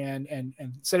on and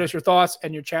send us your thoughts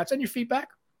and your chats and your feedback.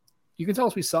 You can tell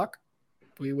us we suck.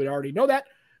 We would already know that,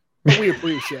 but we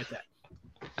appreciate that.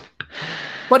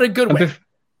 But a good way.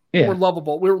 Yeah. We're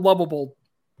lovable. We're lovable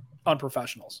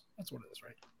unprofessionals. That's what it is,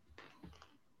 right?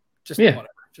 Just whatever.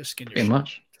 Just skin your shit.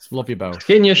 Much. Love you both.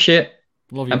 Skin your shit.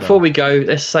 Love you and both. Before we go,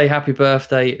 let's say happy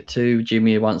birthday to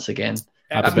Jimmy once again.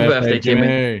 Happy birthday,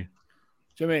 Jimmy.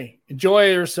 Jimmy, enjoy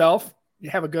yourself.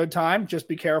 You have a good time. Just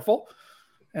be careful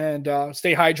and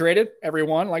stay hydrated,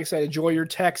 everyone. Like I said, enjoy your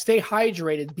tech. Stay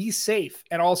hydrated. Be safe.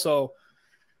 And also,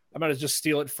 I'm going to just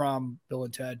steal it from Bill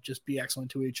and Ted. Just be excellent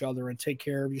to each other and take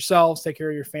care of yourselves, take care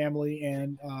of your family,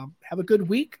 and have a good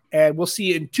week. And we'll see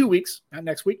you in 2 weeks, not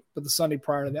next week, but the Sunday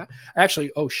prior to that. Actually,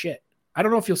 oh shit. I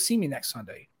don't know if you'll see me next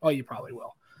Sunday. Oh, you probably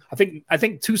will. I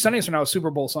think 2 Sundays from now is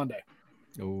Super Bowl Sunday.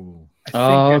 Oh,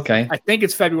 okay. I think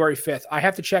it's February 5th. I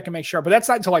have to check and make sure, but that's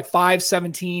not until like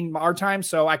 5:17 our time,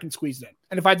 so I can squeeze it in.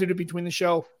 And if I do it between the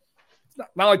show, it's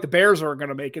not like the Bears are going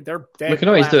to make it. They're dead. We can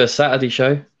always do a Saturday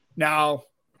show. No.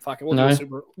 Fuck it.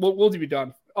 We'll be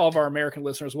done. All of our American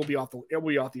listeners will be off the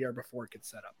air before it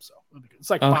gets set up. So it's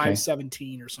like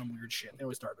 5:17 or some weird shit. They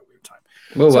always start at a weird time.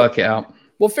 We'll work it out.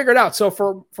 We'll figure it out. So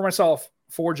for myself,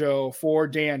 for Joe, for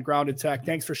Dan, Grounded Tech,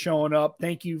 thanks for showing up.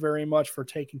 Thank you very much for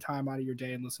taking time out of your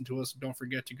day and listen to us. Don't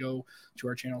forget to go to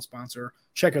our channel sponsor.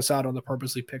 Check us out on the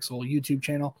Purposely Pixel YouTube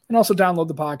channel, and also download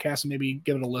the podcast and maybe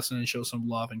give it a listen and show some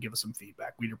love and give us some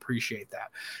feedback. We'd appreciate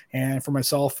that. And for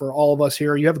myself, for all of us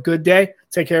here, you have a good day.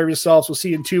 Take care of yourselves. We'll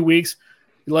see you in 2 weeks.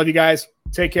 We love you guys.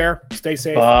 Take care. Stay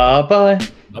safe. Bye-bye.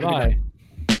 Bye-bye.